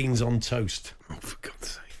make beans on toast. Oh, for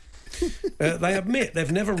God's sake. They admit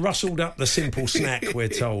they've never rustled up the simple snack, we're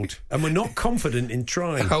told, and we're not confident in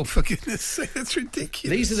trying. Oh, for goodness sake, that's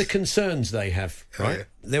ridiculous. These are the concerns they have, right? Yeah.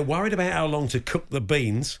 They're worried about how long to cook the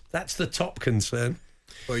beans. That's the top concern.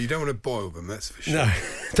 Well, you don't want to boil them, that's for sure. No,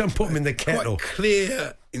 don't put them in the kettle. Quite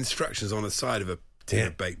clear instructions on the side of a tin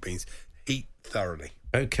of baked beans. Heat thoroughly.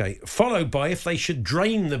 Okay, followed by if they should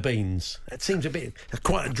drain the beans. That seems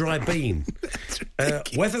quite a dry bean.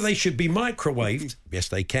 Whether they should be microwaved. Yes,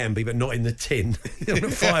 they can be, but not in the tin. On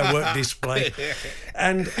a firework display.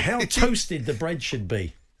 And how toasted the bread should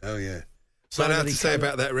be. Oh, yeah. So what I have to say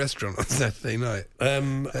about that restaurant on Saturday night?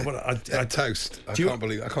 Toast. I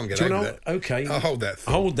can't get over that. Okay. I'll hold that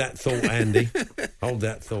thought. Hold that thought, Andy. Hold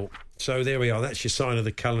that thought. So there we are. That's your sign of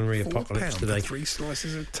the culinary apocalypse today. For 3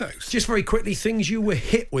 slices of toast. Just very quickly, things you were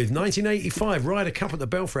hit with. 1985, Ryder Cup at the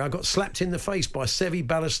Belfry. I got slapped in the face by Sevi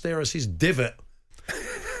Ballesteros' divot.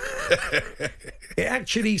 It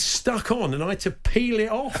actually stuck on, and I had to peel it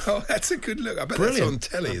off. Oh, that's a good look. I bet Brilliant.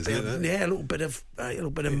 that's on telly, isn't it? Yeah, a little bit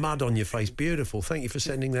of mud on your face. Beautiful. Thank you for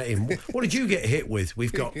sending that in. What did you get hit with?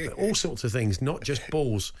 We've got all sorts of things, not just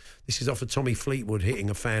balls. This is off of Tommy Fleetwood hitting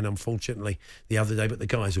a fan, unfortunately, the other day, but the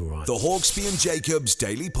guy's all right. The Hawksby and Jacobs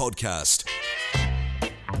Daily Podcast.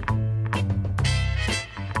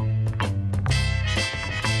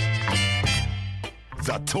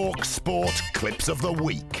 The Talk Sport Clips of the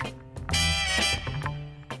Week.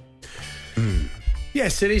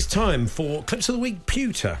 Yes, it is time for Clips of the Week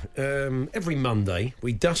Pewter. Every Monday,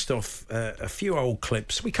 we dust off a few old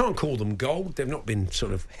clips. We can't call them gold. They've not been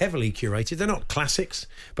sort of heavily curated. They're not classics,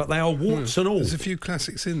 but they are warts and all. There's a few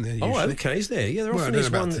classics in there, usually. Oh, OK, is there? Yeah, there often I don't know is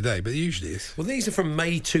about one. today, but there usually is. Well, these are from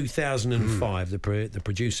May 2005. The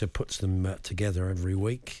producer puts them together every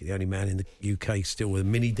week. The only man in the UK still with a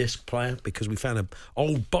mini disc player, because we found an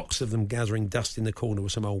old box of them gathering dust in the corner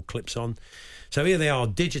with some old clips on. So here they are,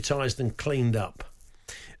 digitised and cleaned up.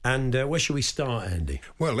 And where should we start, Andy?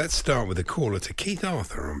 Well, let's start with a caller to Keith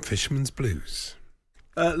Arthur on Fisherman's Blues.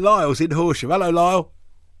 Lyle's in Horsham. Hello, Lyle.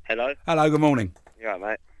 Hello. Hello, good morning. You all right,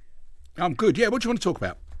 mate? I'm good. Yeah, what do you want to talk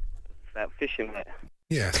about? About fishing, mate.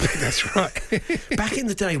 Yeah, that's right. Back in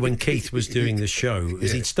the day when Keith was doing the show,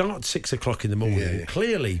 he'd start at 6 o'clock in the morning. Yeah.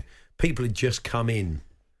 Clearly, people had just come in.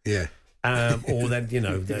 Yeah. Or they'd,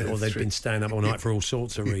 or they'd been staying up all night for all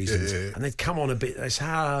sorts of reasons. Yeah. And they'd come on a bit. They'd say,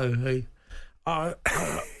 "Hello,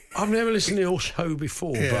 I've never listened to your show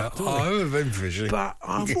before, but I've been fishing. But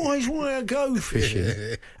I've always wanted to go fishing."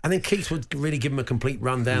 Yeah. And then Keith would really give them a complete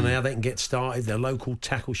rundown of how they can get started, their local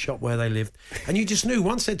tackle shop where they lived. And you just knew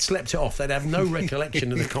once they'd slept it off, they'd have no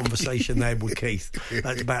recollection of the conversation they had with Keith.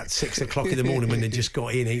 That's about 6 o'clock in the morning when they just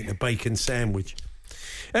got in eating a bacon sandwich.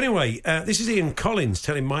 Anyway, this is Ian Collins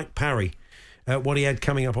telling Mike Parry what he had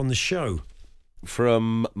coming up on the show.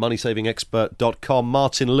 From moneysavingexpert.com,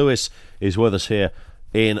 Martin Lewis is with us here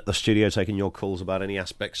in the studio taking your calls about any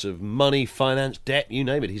aspects of money, finance, debt, you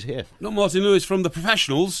name it, he's here. Not Martin Lewis from The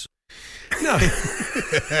Professionals. No.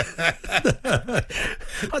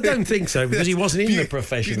 I don't think so, because he wasn't in The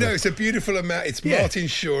Professionals. No, it's a beautiful amount. It's Martin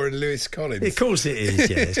Shaw and Lewis Collins. Of course it is,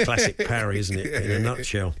 yeah. It's classic Parry, isn't it, in a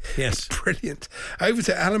nutshell. Yes. Brilliant. Over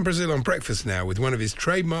to Alan Brazil on breakfast now with one of his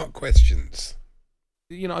trademark questions.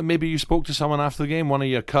 You know, maybe you spoke to someone after the game, one of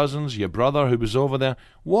your cousins, your brother who was over there.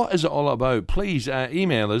 What is it all about? Please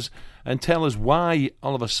email us and tell us why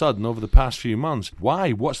all of a sudden over the past few months.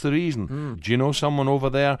 Why? What's the reason? Do you know someone over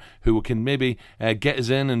there who can maybe get us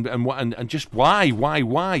in and just why? Why?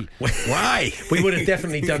 We would have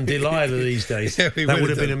definitely done Delilah these days. Yeah, that would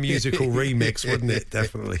have been a musical remix, wouldn't it?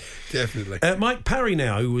 Definitely. Definitely. Mike Parry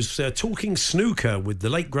now, who was talking snooker with the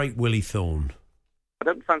late, great Willie Thorne. I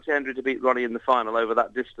don't fancy Henry to beat Ronnie in the final over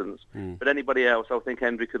that distance, but anybody else, I think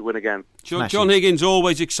Henry could win again. John Higgins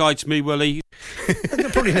always excites me, Willie.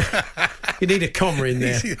 You need a comma in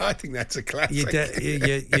there. I think that's a classic.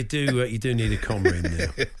 You do need a comma in there.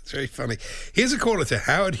 It's very funny. Here's a caller to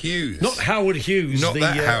Howard Hughes. Not Howard Hughes. Not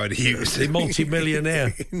that Howard Hughes. The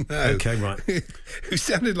multi-millionaire. No. Okay, right. Who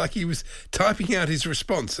sounded like he was typing out his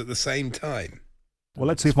response at the same time. Well,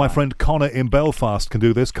 let's see if my friend Connor in Belfast can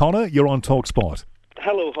do this. Connor, you're on Talk Sport.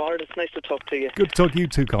 Hello, Howard. It's nice to talk to you. Good to talk to you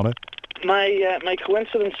too, Connor. My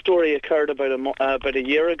coincidence story occurred about a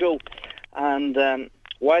year ago, and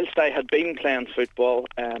whilst I had been playing football,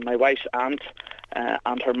 my wife's aunt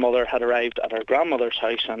and her mother had arrived at her grandmother's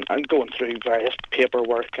house and going through various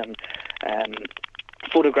paperwork and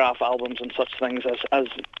photograph albums and such things as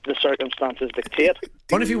the circumstances dictate.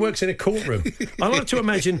 What if he works in a courtroom? I like to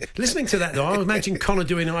imagine, listening to that though, I imagine Connor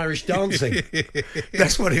doing Irish dancing.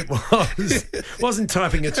 That's what it was. Wasn't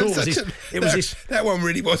typing at all. That one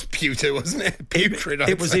really was pewter, wasn't it? Putrid.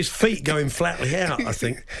 It was his feet going flatly out, I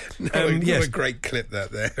think. What a great clip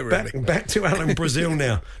that there, really. Back to Alan Brazil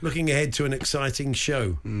now, looking ahead to an exciting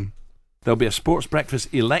show. There'll be a Sports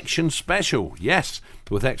Breakfast election special, yes,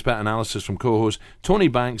 with expert analysis from co-hosts Tony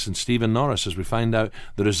Banks and Stephen Norris as we find out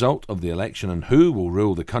the result of the election and who will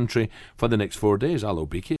rule the country for the next 4 days. Hello,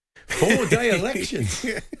 Beaky. 4-day elections.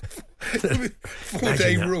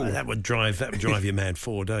 4-day rule. That would drive you mad.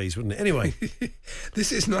 4 days, wouldn't it? Anyway,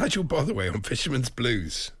 this is Nigel Botherway on Fisherman's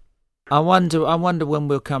Blues. I wonder when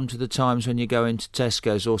we'll come to the times when you go into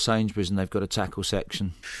Tesco's or Sainsbury's and they've got a tackle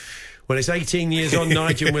section. Well, it's 18 years on,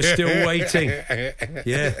 Nigel, and we're still waiting.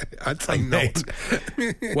 Yeah. I'd say not.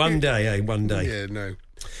 One day, One day. Yeah, no.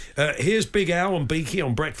 Here's Big Al and Beaky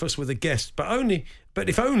on breakfast with a guest, but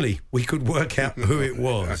if only we could work out who it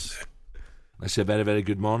was. That's a very, very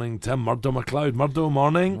good morning to Murdo MacLeod. Murdo,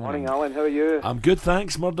 morning. Morning, Alan. How are you? I'm good,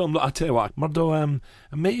 thanks, Murdo. I tell you what, Murdo,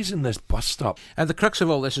 amazing this bus stop. And the crux of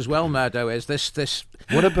all this as well, Murdo, is this.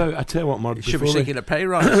 What about, I tell you what, Murdo, should be seeking a pay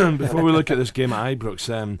rise. Before we look at this game at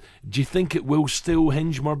Ibrox, do you think it will still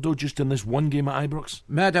hinge, Murdo, just in this one game at Ibrox?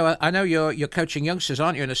 Murdo, I know you're coaching youngsters,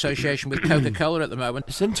 aren't you, in association with Coca-Cola at the moment?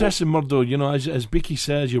 It's interesting, Murdo, you know, as Beaky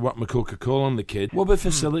says, you work with Coca-Cola on the kid. What about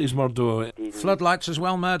facilities, Murdo? Floodlights as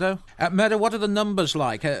well, Murdo? Murdo, what are the numbers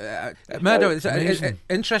like? Murdo, it's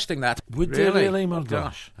interesting that. Would they really, Murdo?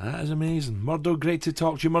 Gosh. That is amazing. Murdo, great to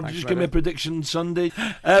talk to you. Murdo, just give me a prediction Sunday.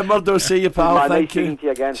 Murdo, see you, pal. Thank you.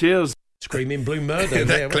 Cheers. Screaming Blue Murdo.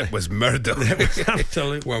 That clip was Murdo. That was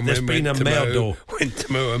absolute. There's been a Murdo. Went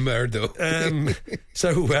to mow a Murdo. So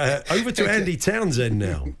over to Andy Townsend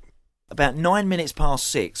now. About 9 minutes past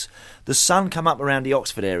 6, the sun come up around the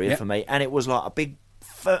Oxford area for me, and it was like a big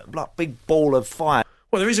ball of fire.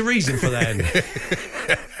 Well, there is a reason for that, Andy.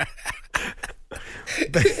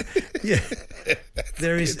 Yeah,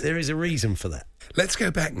 there is a reason for that. Let's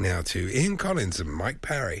go back now to Ian Collins and Mike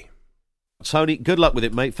Parry. Tony, good luck with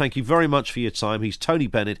it, mate. Thank you very much for your time. He's Tony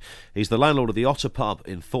Bennett. He's the landlord of the Otter Pub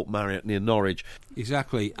in Thorpe Marriott near Norwich.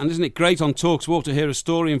 Exactly. And isn't it great on TalkSport to hear a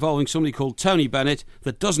story involving somebody called Tony Bennett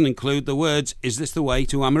that doesn't include the words, "Is this the way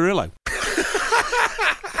to Amarillo?"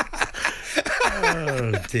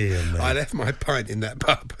 Oh, dear, mate. I left my pint in that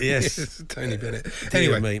pub. Yes. Tony Bennett.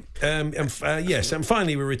 Anyway, Anyway, mate. Yes, and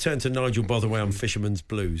finally we return to Nigel Botherway on Fisherman's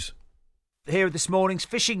Blues. Here are this morning's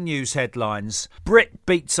fishing news headlines. Brit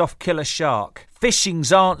beats off killer shark.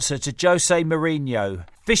 Fishing's answer to Jose Mourinho.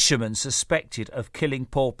 Fisherman suspected of killing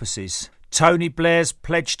porpoises. Tony Blair's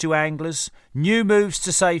pledge to anglers. New moves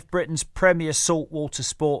to save Britain's premier saltwater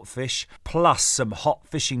sport fish. Plus some hot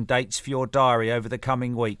fishing dates for your diary over the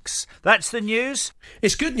coming weeks. That's the news.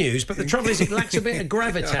 It's good news, but the trouble is it lacks a bit of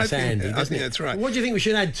gravitas, Andy, doesn't I think it? that's right. What do you think we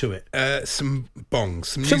should add to it? Some bongs.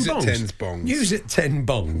 Some Some News bongs. at 10's bongs. News at 10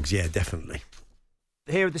 bongs, yeah, definitely.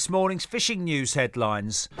 Here are this morning's fishing news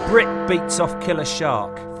headlines. Brit beats off killer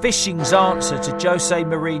shark. Fishing's answer to Jose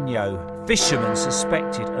Mourinho. Fisherman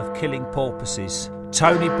suspected of killing porpoises.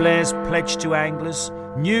 Tony Blair's pledge to anglers.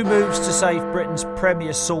 New moves to save Britain's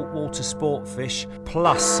premier saltwater sport fish.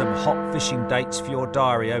 Plus some hot fishing dates for your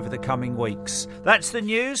diary over the coming weeks. That's the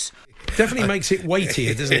news. Definitely makes it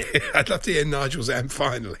weightier, doesn't it? I'd love to hear Nigel's am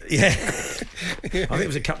finally. Yeah. I think it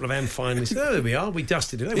was a couple of am finalists. Oh, there we are. We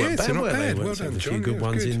dusted it. They weren't Yes, bad, they're not were they? bad. Well There's done, a few John. good Yeah,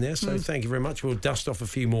 ones good. in there, so thank you very much. We'll dust off a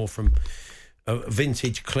few more from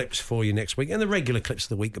vintage clips for you next week. And the regular clips of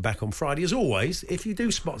the week are back on Friday. As always, if you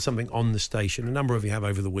do spot something on the station, a number of you have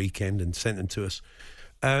over the weekend and sent them to us,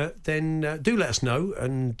 then do let us know.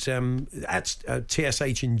 And at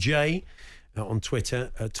TSH&J on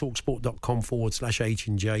Twitter,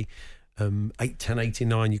 talksport.com/H&J.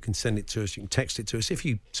 81089, you can send it to us, you can text it to us. If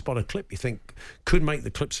you spot a clip you think could make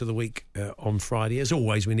the clips of the week on Friday, as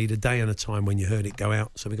always, we need a day and a time when you heard it go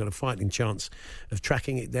out, so we've got a fighting chance of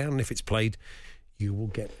tracking it down, and if it's played, you will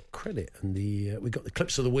get credit. And we've got the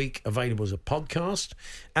clips of the week available as a podcast,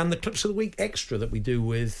 and the clips of the week extra that we do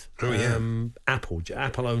with Apple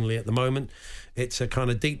only at the moment. It's a kind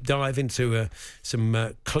of deep dive into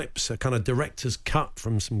some clips, a kind of director's cut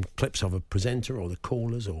from some clips of a presenter or the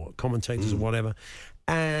callers or commentators or whatever.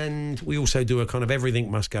 And we also do a kind of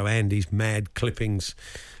everything must go Andy's mad clippings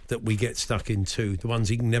that we get stuck into, the ones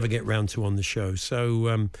he can never get round to on the show.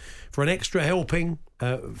 So for an extra helping,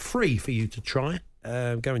 free for you to try,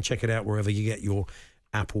 go and check it out wherever you get your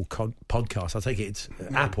Apple podcast. I take it it's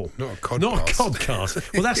Apple, not a codcast. Not a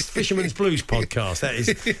codcast. Well, that's Fisherman's Blues podcast. That is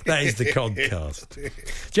the codcast.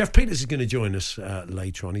 Jeff Peters is going to join us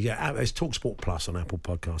later on. Yeah, it's TalkSport Plus on Apple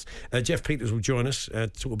Podcast. Jeff Peters will join us to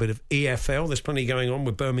talk a bit of EFL. There's plenty going on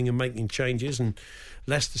with Birmingham making changes, and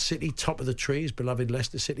Leicester City, top of the trees, beloved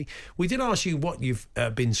Leicester City. We did ask you what you've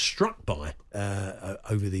been struck by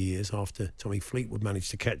over the years after Tommy Fleetwood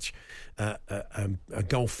managed to catch a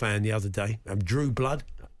golf fan the other day, drew blood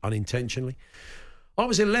unintentionally. I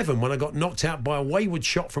was 11 when I got knocked out by a wayward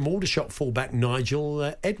shot from Aldershot fullback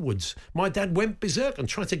Nigel Edwards. My dad went berserk and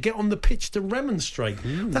tried to get on the pitch to remonstrate.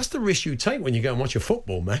 That's the risk you take when you go and watch a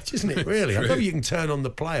football match, isn't it, really? I know you can turn on the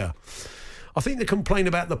player. I think they complain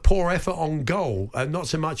about the poor effort on goal, not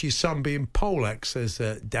so much his son being Polak, says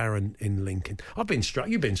Darren in Lincoln. I've been struck.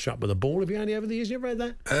 You've been struck with a ball, have you, Andy, over the years? You ever read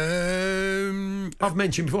that? I've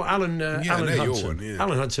mentioned before, Alan Hudson.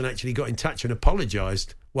 Alan Hudson actually got in touch and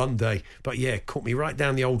apologised one day, but caught me right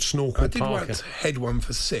down the old snorkel. I did Parker. once head one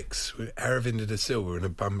for 6 with Aravinda de Silva in a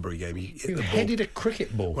Bunbury game. You headed a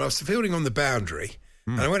cricket ball? Well, I was fielding on the boundary,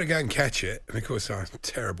 and I went to go and catch it, and of course I'm a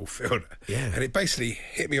terrible fielder. Yeah. And it basically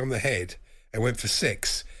hit me on the head and went for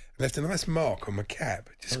 6. Left a nice mark on my cap.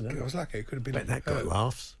 I was lucky. It could have been. Bet that got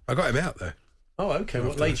laughs. I got him out though. Oh, okay.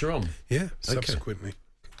 What, later on? Yeah, subsequently.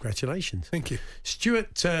 Congratulations. Thank you.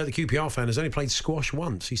 Stuart, the QPR fan, has only played squash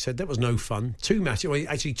once. He said that was no fun. 2 matches, well,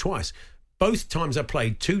 actually twice. Both times I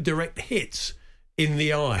played, 2 direct hits in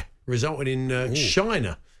the eye, resulted in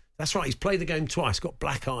shiner. That's right, he's played the game twice, got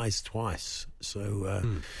black eyes twice. So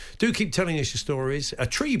do keep telling us your stories. A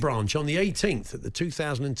tree branch on the 18th at the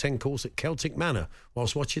 2010 course at Celtic Manor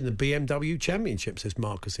whilst watching the BMW Championship, says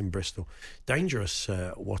Marcus in Bristol. Dangerous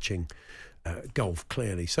watching golf,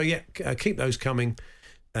 clearly. So, yeah, keep those coming.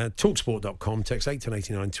 Talksport.com, text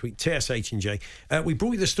 81089, tweet TSH and J. We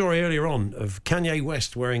brought you the story earlier on of Kanye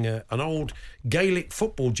West wearing an old Gaelic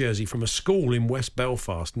football jersey from a school in West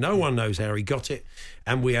Belfast. No one knows how he got it,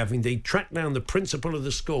 and we have indeed tracked down the principal of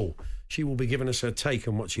the school. She will be giving us her take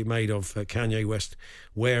on what she made of Kanye West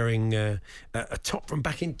wearing a top from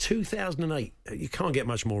back in 2008. You can't get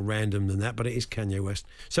much more random than that, but it is Kanye West.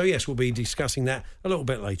 So, yes, we'll be discussing that a little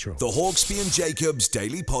bit later on. The Hawksby and Jacobs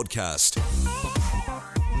Daily Podcast.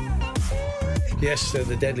 Yes,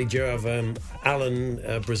 the deadly duo of Alan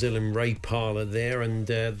Brazil and Ray Parler there, and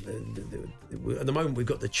at the moment we've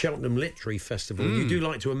got the Cheltenham Literary Festival. You do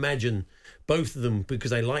like to imagine both of them, because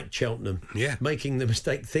they like Cheltenham, making the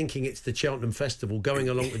mistake thinking it's the Cheltenham Festival, going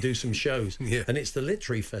along to do some shows, and it's the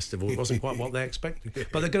Literary Festival. It wasn't quite what they expected,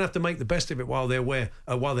 but they're going to have to make the best of it while they're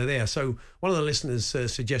there. So one of the listeners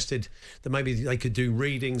suggested that maybe they could do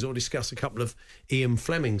readings or discuss a couple of Ian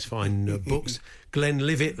Fleming's fine books.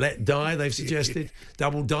 Glenlivet, Let Die, they've suggested.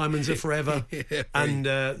 Double Diamonds Are Forever, and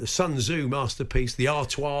the Sun Tzu masterpiece, The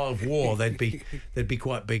Artois of War. They'd be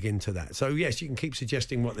quite big into that. So yes, you can keep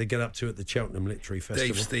suggesting what they get up to at the Cheltenham Literary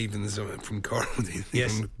Festival. Dave Stevens from Coral,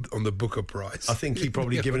 yes, on the Booker Prize. I think he'd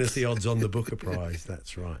probably given us the odds on the Booker Prize.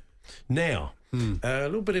 That's right. Now, a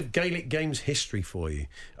little bit of Gaelic Games history for you.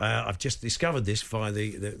 I've just discovered this via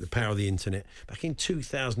the power of the internet. Back in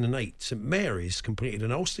 2008, St Mary's completed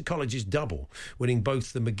an Ulster College's double, winning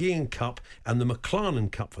both the McGeehan Cup and the McLarnon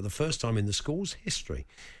Cup for the first time in the school's history.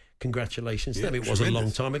 Congratulations to them. It was a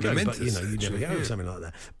long time ago, but you never go with something like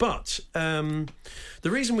that. But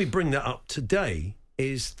the reason we bring that up today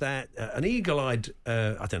is that an eagle-eyed,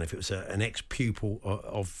 I don't know if it was an ex-pupil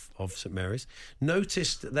of St Mary's,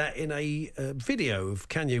 noticed that in a video of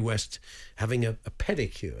Kanye West having a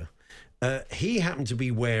pedicure, he happened to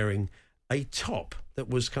be wearing a top that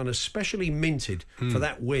was kind of specially minted for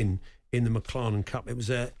that win in the McLarnon Cup. It was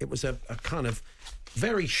a kind of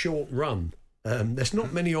very short run. There's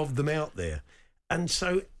not many of them out there. And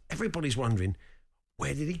so everybody's wondering,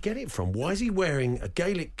 where did he get it from? Why is he wearing a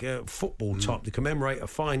Gaelic football top to commemorate a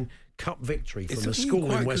fine cup victory from a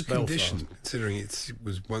school in West Belfast? Condition, considering it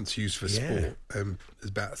was once used for sport. It's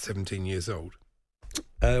about 17 years old.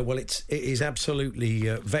 Well, it is absolutely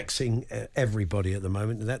vexing everybody at the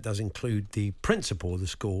moment, and that does include the principal of the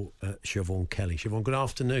school, Siobhan Kelly. Siobhan, good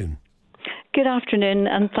afternoon. Good afternoon,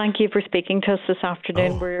 and thank you for speaking to us this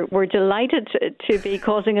afternoon. We're delighted to be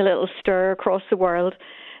causing a little stir across the world.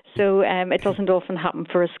 So it doesn't often happen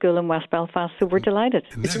for a school in West Belfast, so we're delighted.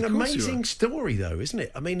 It's an amazing story, though, isn't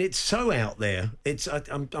it? I mean, it's so out there.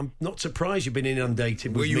 I'm not surprised you've been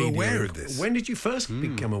inundated with media. Were you aware of this? When did you first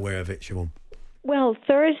become aware of it, Siobhan? Well,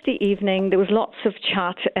 Thursday evening, there was lots of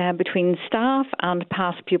chat between staff and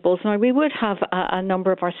past pupils. Now, we would have a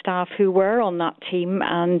number of our staff who were on that team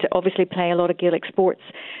and obviously play a lot of Gaelic sports.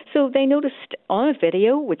 So they noticed on a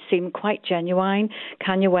video, which seemed quite genuine,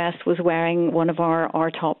 Kanye West was wearing one of our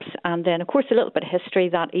tops. And then, of course, a little bit of history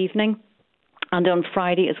that evening. And on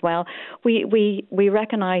Friday as well, we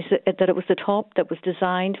recognised that it was the top that was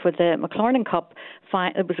designed for the McLarnon Cup.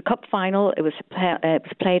 It was a cup final. It was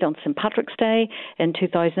played on St Patrick's Day in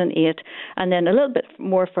 2008. And then a little bit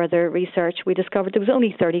more further research, we discovered there was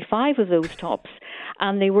only 35 of those tops,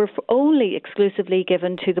 and they were only exclusively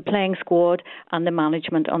given to the playing squad and the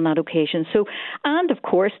management on that occasion. So, and of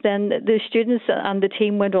course, then the students and the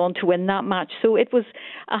team went on to win that match. So it was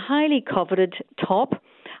a highly coveted top.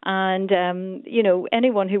 And,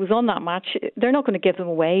 anyone who was on that match, they're not going to give them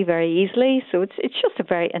away very easily. So it's just a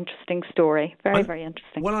very interesting story. Very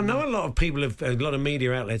interesting. Well, I know a lot of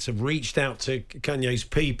media outlets have reached out to Kanye's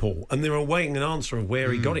people and they're awaiting an answer of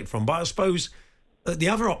where he got it from. But I suppose the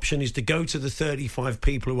other option is to go to the 35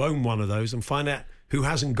 people who own one of those and find out who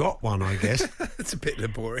hasn't got one, I guess. It's a bit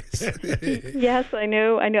laborious. Yes, I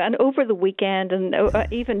know. And over the weekend, and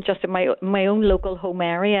even just in my own local home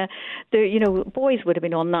area, boys would have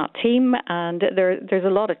been on that team, and there's a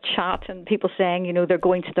lot of chat and people saying, they're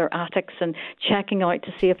going to their attics and checking out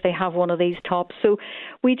to see if they have one of these tops. So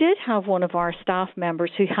we did have one of our staff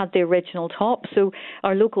members who had the original top. So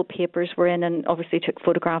our local papers were in and obviously took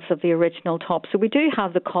photographs of the original top. So we do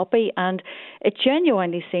have the copy, and it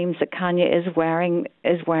genuinely seems that Kanye is wearing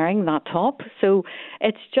that top. So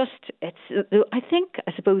I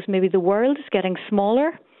suppose maybe the world is getting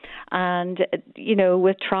smaller, and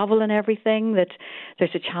with travel and everything, that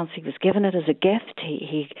there's a chance he was given it as a gift.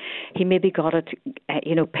 He maybe got it,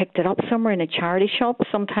 picked it up somewhere in a charity shop.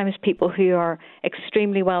 Sometimes people who are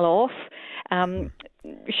extremely well off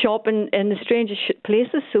shop in the strangest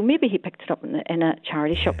places, so maybe he picked it up in a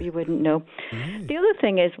charity shop. You wouldn't know. The other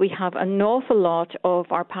thing is we have an awful lot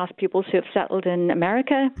of our past pupils who have settled in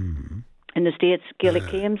America, in the States, Gaelic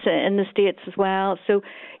games in the States as well. So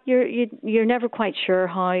you're never quite sure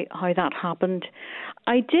how that happened.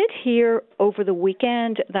 I did hear over the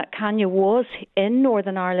weekend that Kanye was in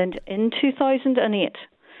Northern Ireland in 2008.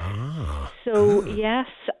 So yes,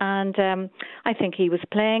 and I think he was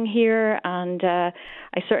playing here, and I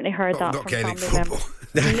certainly heard that from family members.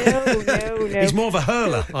 No. He's more of a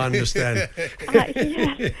hurler, I understand.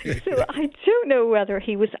 Yes. So I don't know whether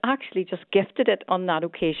he was actually just gifted it on that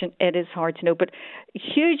occasion. It is hard to know, but a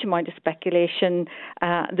huge amount of speculation.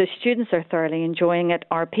 The students are thoroughly enjoying it.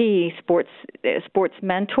 Our PE sports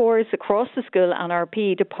mentors across the school and our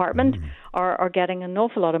PE department are getting an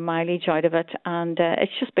awful lot of mileage out of it, and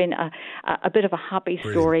it's just been a bit of a happy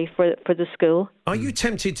story for the school. Are you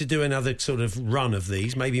tempted to do another sort of run of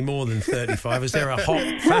these, maybe more than 35? Is there a hot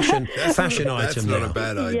fashion item now? That's not a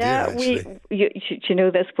bad idea, actually. You know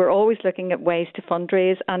this, we're always looking at ways to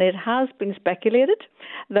fundraise, and it has been speculated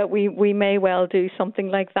that we may well do something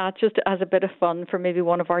like that just as a bit of fun for maybe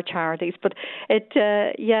one of our charities. But it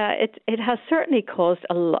has certainly caused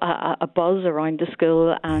a buzz around the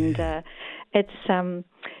school, and it's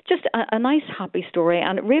just a nice, happy story,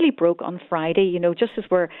 and it really broke on Friday, just as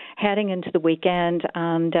we're heading into the weekend,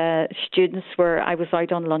 and I was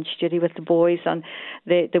out on lunch duty with the boys, and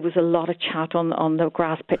there was a lot of chat on the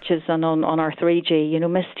grass pitches and on our 3G,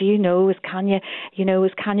 Miss, do is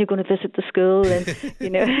Kanye going to visit the school? And,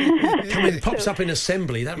 Come in, pops up in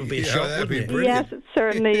assembly, that would be a shock, wouldn't it? Yes, it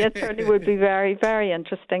certainly would be very, very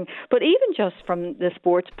interesting. But even just from the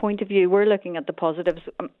sports point of view, we're looking at the positives.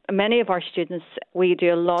 Many of our students, we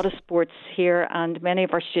do a lot of sports here, and many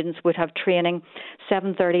of our students would have training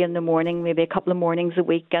 7:30 in the morning, maybe a couple of mornings a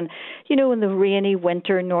week. And in the rainy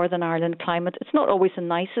winter Northern Ireland climate, it's not always the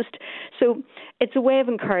nicest. So it's a way of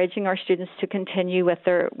encouraging our students to continue with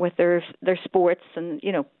their sports. And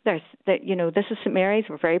this is St Mary's.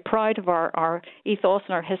 We're very proud of our ethos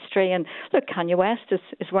and our history. And look, Kanye West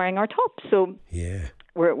is wearing our top. So yeah.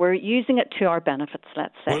 We're using it to our benefits,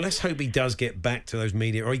 let's say. Well, let's hope he does get back to those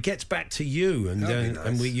media, or he gets back to you,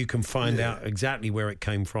 and you can find out exactly where it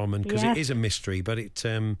came from, and because it is a mystery, but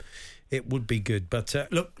it would be good. But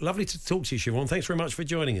look, lovely to talk to you, Siobhan. Thanks very much for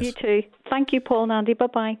joining us. You too. Thank you, Paul and Andy.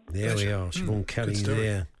 Bye-bye. There we are, Siobhan Kelly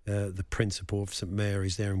there, the principal of St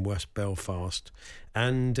Mary's there in West Belfast.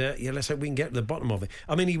 And, let's hope we can get to the bottom of it.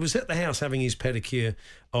 I mean, he was at the house having his pedicure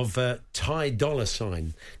of Ty Dolla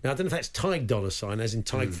 $ign. Now, I don't know if that's Ty Dolla $ign, as in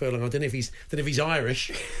Ty Furlong. I don't know if he's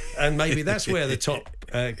Irish, and maybe that's where the top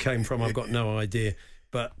came from. I've got no idea.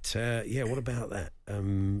 But, what about that?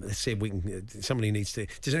 Let's see if we can... somebody needs to...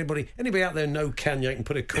 Does anybody out there know Kanye can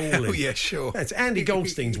put a call in? Oh, yeah, sure. That's Andy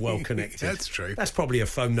Goldstein's well connected. That's true. That's probably a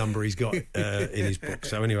phone number he's got in his book.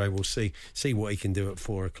 So anyway, we'll see what he can do at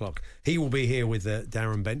 4 o'clock. He will be here with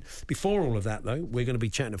Darren Bent. Before all of that, though, we're going to be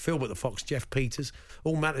chatting to Phil at the Fox, Jeff Peters,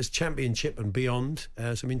 All Matters Championship and beyond.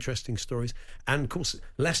 Some interesting stories. And, of course,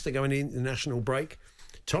 Leicester going into the national break.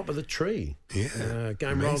 Top of the tree. Yeah.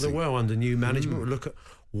 Going rather well under new management. We'll look at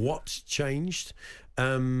what's changed.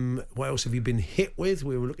 What else have you been hit with?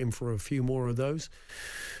 We were looking for a few more of those.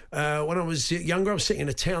 When I was younger, I was sitting in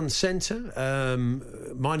a town centre,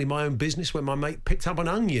 minding my own business, when my mate picked up an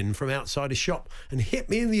onion from outside a shop and hit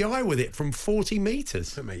me in the eye with it from 40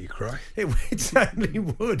 metres. That made you cry. It certainly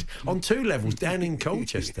would. On 2 levels, down in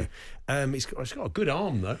Colchester. He's got a good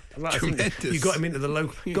arm, though. I think you got him into the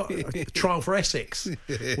local... Got a trial for Essex.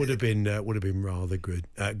 Would have been rather good.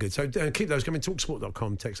 So keep those coming.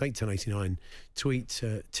 Talksport.com, text 81089, tweet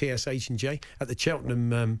TSH&J. At the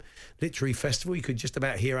Cheltenham Literary Festival, you could just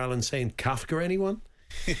about hear Alan saying, Kafka, anyone?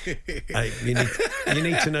 You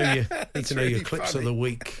need to know your clips of the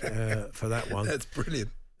week for that one. That's brilliant.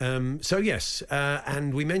 So yes,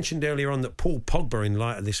 and we mentioned earlier on that Paul Pogba, in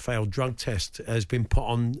light of this failed drug test, has been put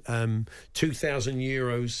on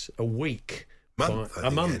 €2,000 a week,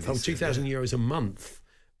 a month, €2,000 a month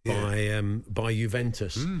by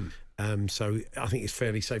Juventus. So I think it's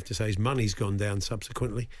fairly safe to say his money's gone down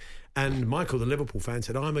subsequently. And Michael, the Liverpool fan,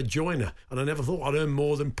 said, I'm a joiner, and I never thought I'd earn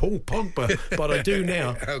more than Paul Pogba, but I do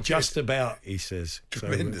now, just about, he says.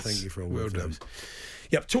 Tremendous. So thank you for all Well of done. those.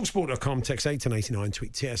 Yep, talksport.com, text 81089,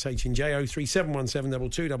 tweet TSH and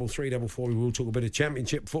J03717223344. We will talk a bit of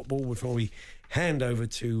championship football before we hand over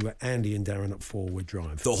to Andy and Darren at Forward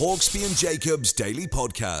Drive. The Hawksby and Jacobs Daily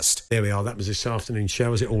Podcast. There we are. That was this afternoon's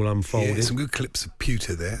show as it all unfolded. Yeah, some good clips of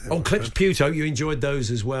pewter there. Clips pewter. You enjoyed those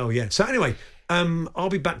as well, yeah. So anyway, I'll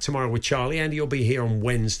be back tomorrow with Charlie. Andy, you'll be here on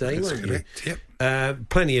Wednesday, won't you? Yep.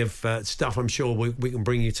 Plenty of stuff I'm sure we can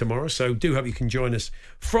bring you tomorrow. So do hope you can join us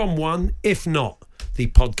from 1. If not, the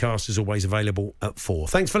podcast is always available at 4.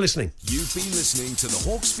 Thanks for listening. You've been listening to the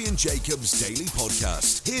Hawksby and Jacobs Daily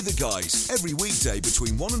Podcast. Hear the guys every weekday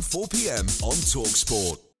between 1 and 4 p.m. on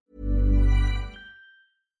TalkSport.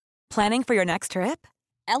 Planning for your next trip?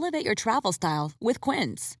 Elevate your travel style with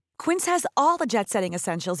Quince. Quince has all the jet-setting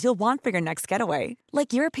essentials you'll want for your next getaway,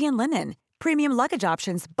 like European linen, premium luggage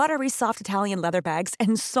options, buttery soft Italian leather bags,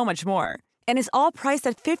 and so much more. And is all priced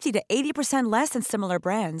at 50 to 80% less than similar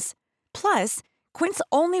brands. Plus, Quince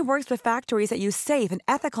only works with factories that use safe and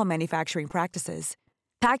ethical manufacturing practices.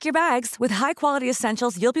 Pack your bags with high-quality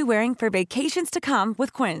essentials you'll be wearing for vacations to come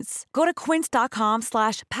with Quince. Go to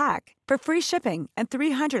quince.com/pack for free shipping and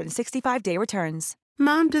 365-day returns.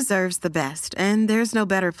 Mom deserves the best, and there's no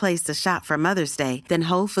better place to shop for Mother's Day than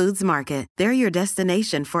Whole Foods Market. They're your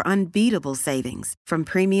destination for unbeatable savings, from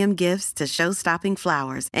premium gifts to show-stopping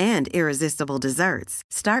flowers and irresistible desserts.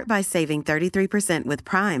 Start by saving 33% with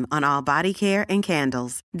Prime on all body care and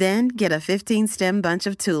candles. Then get a 15-stem bunch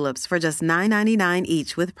of tulips for just $9.99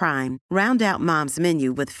 each with Prime. Round out Mom's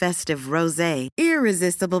menu with festive rosé,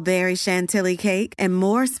 irresistible berry chantilly cake, and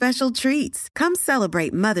more special treats. Come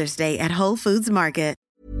celebrate Mother's Day at Whole Foods Market.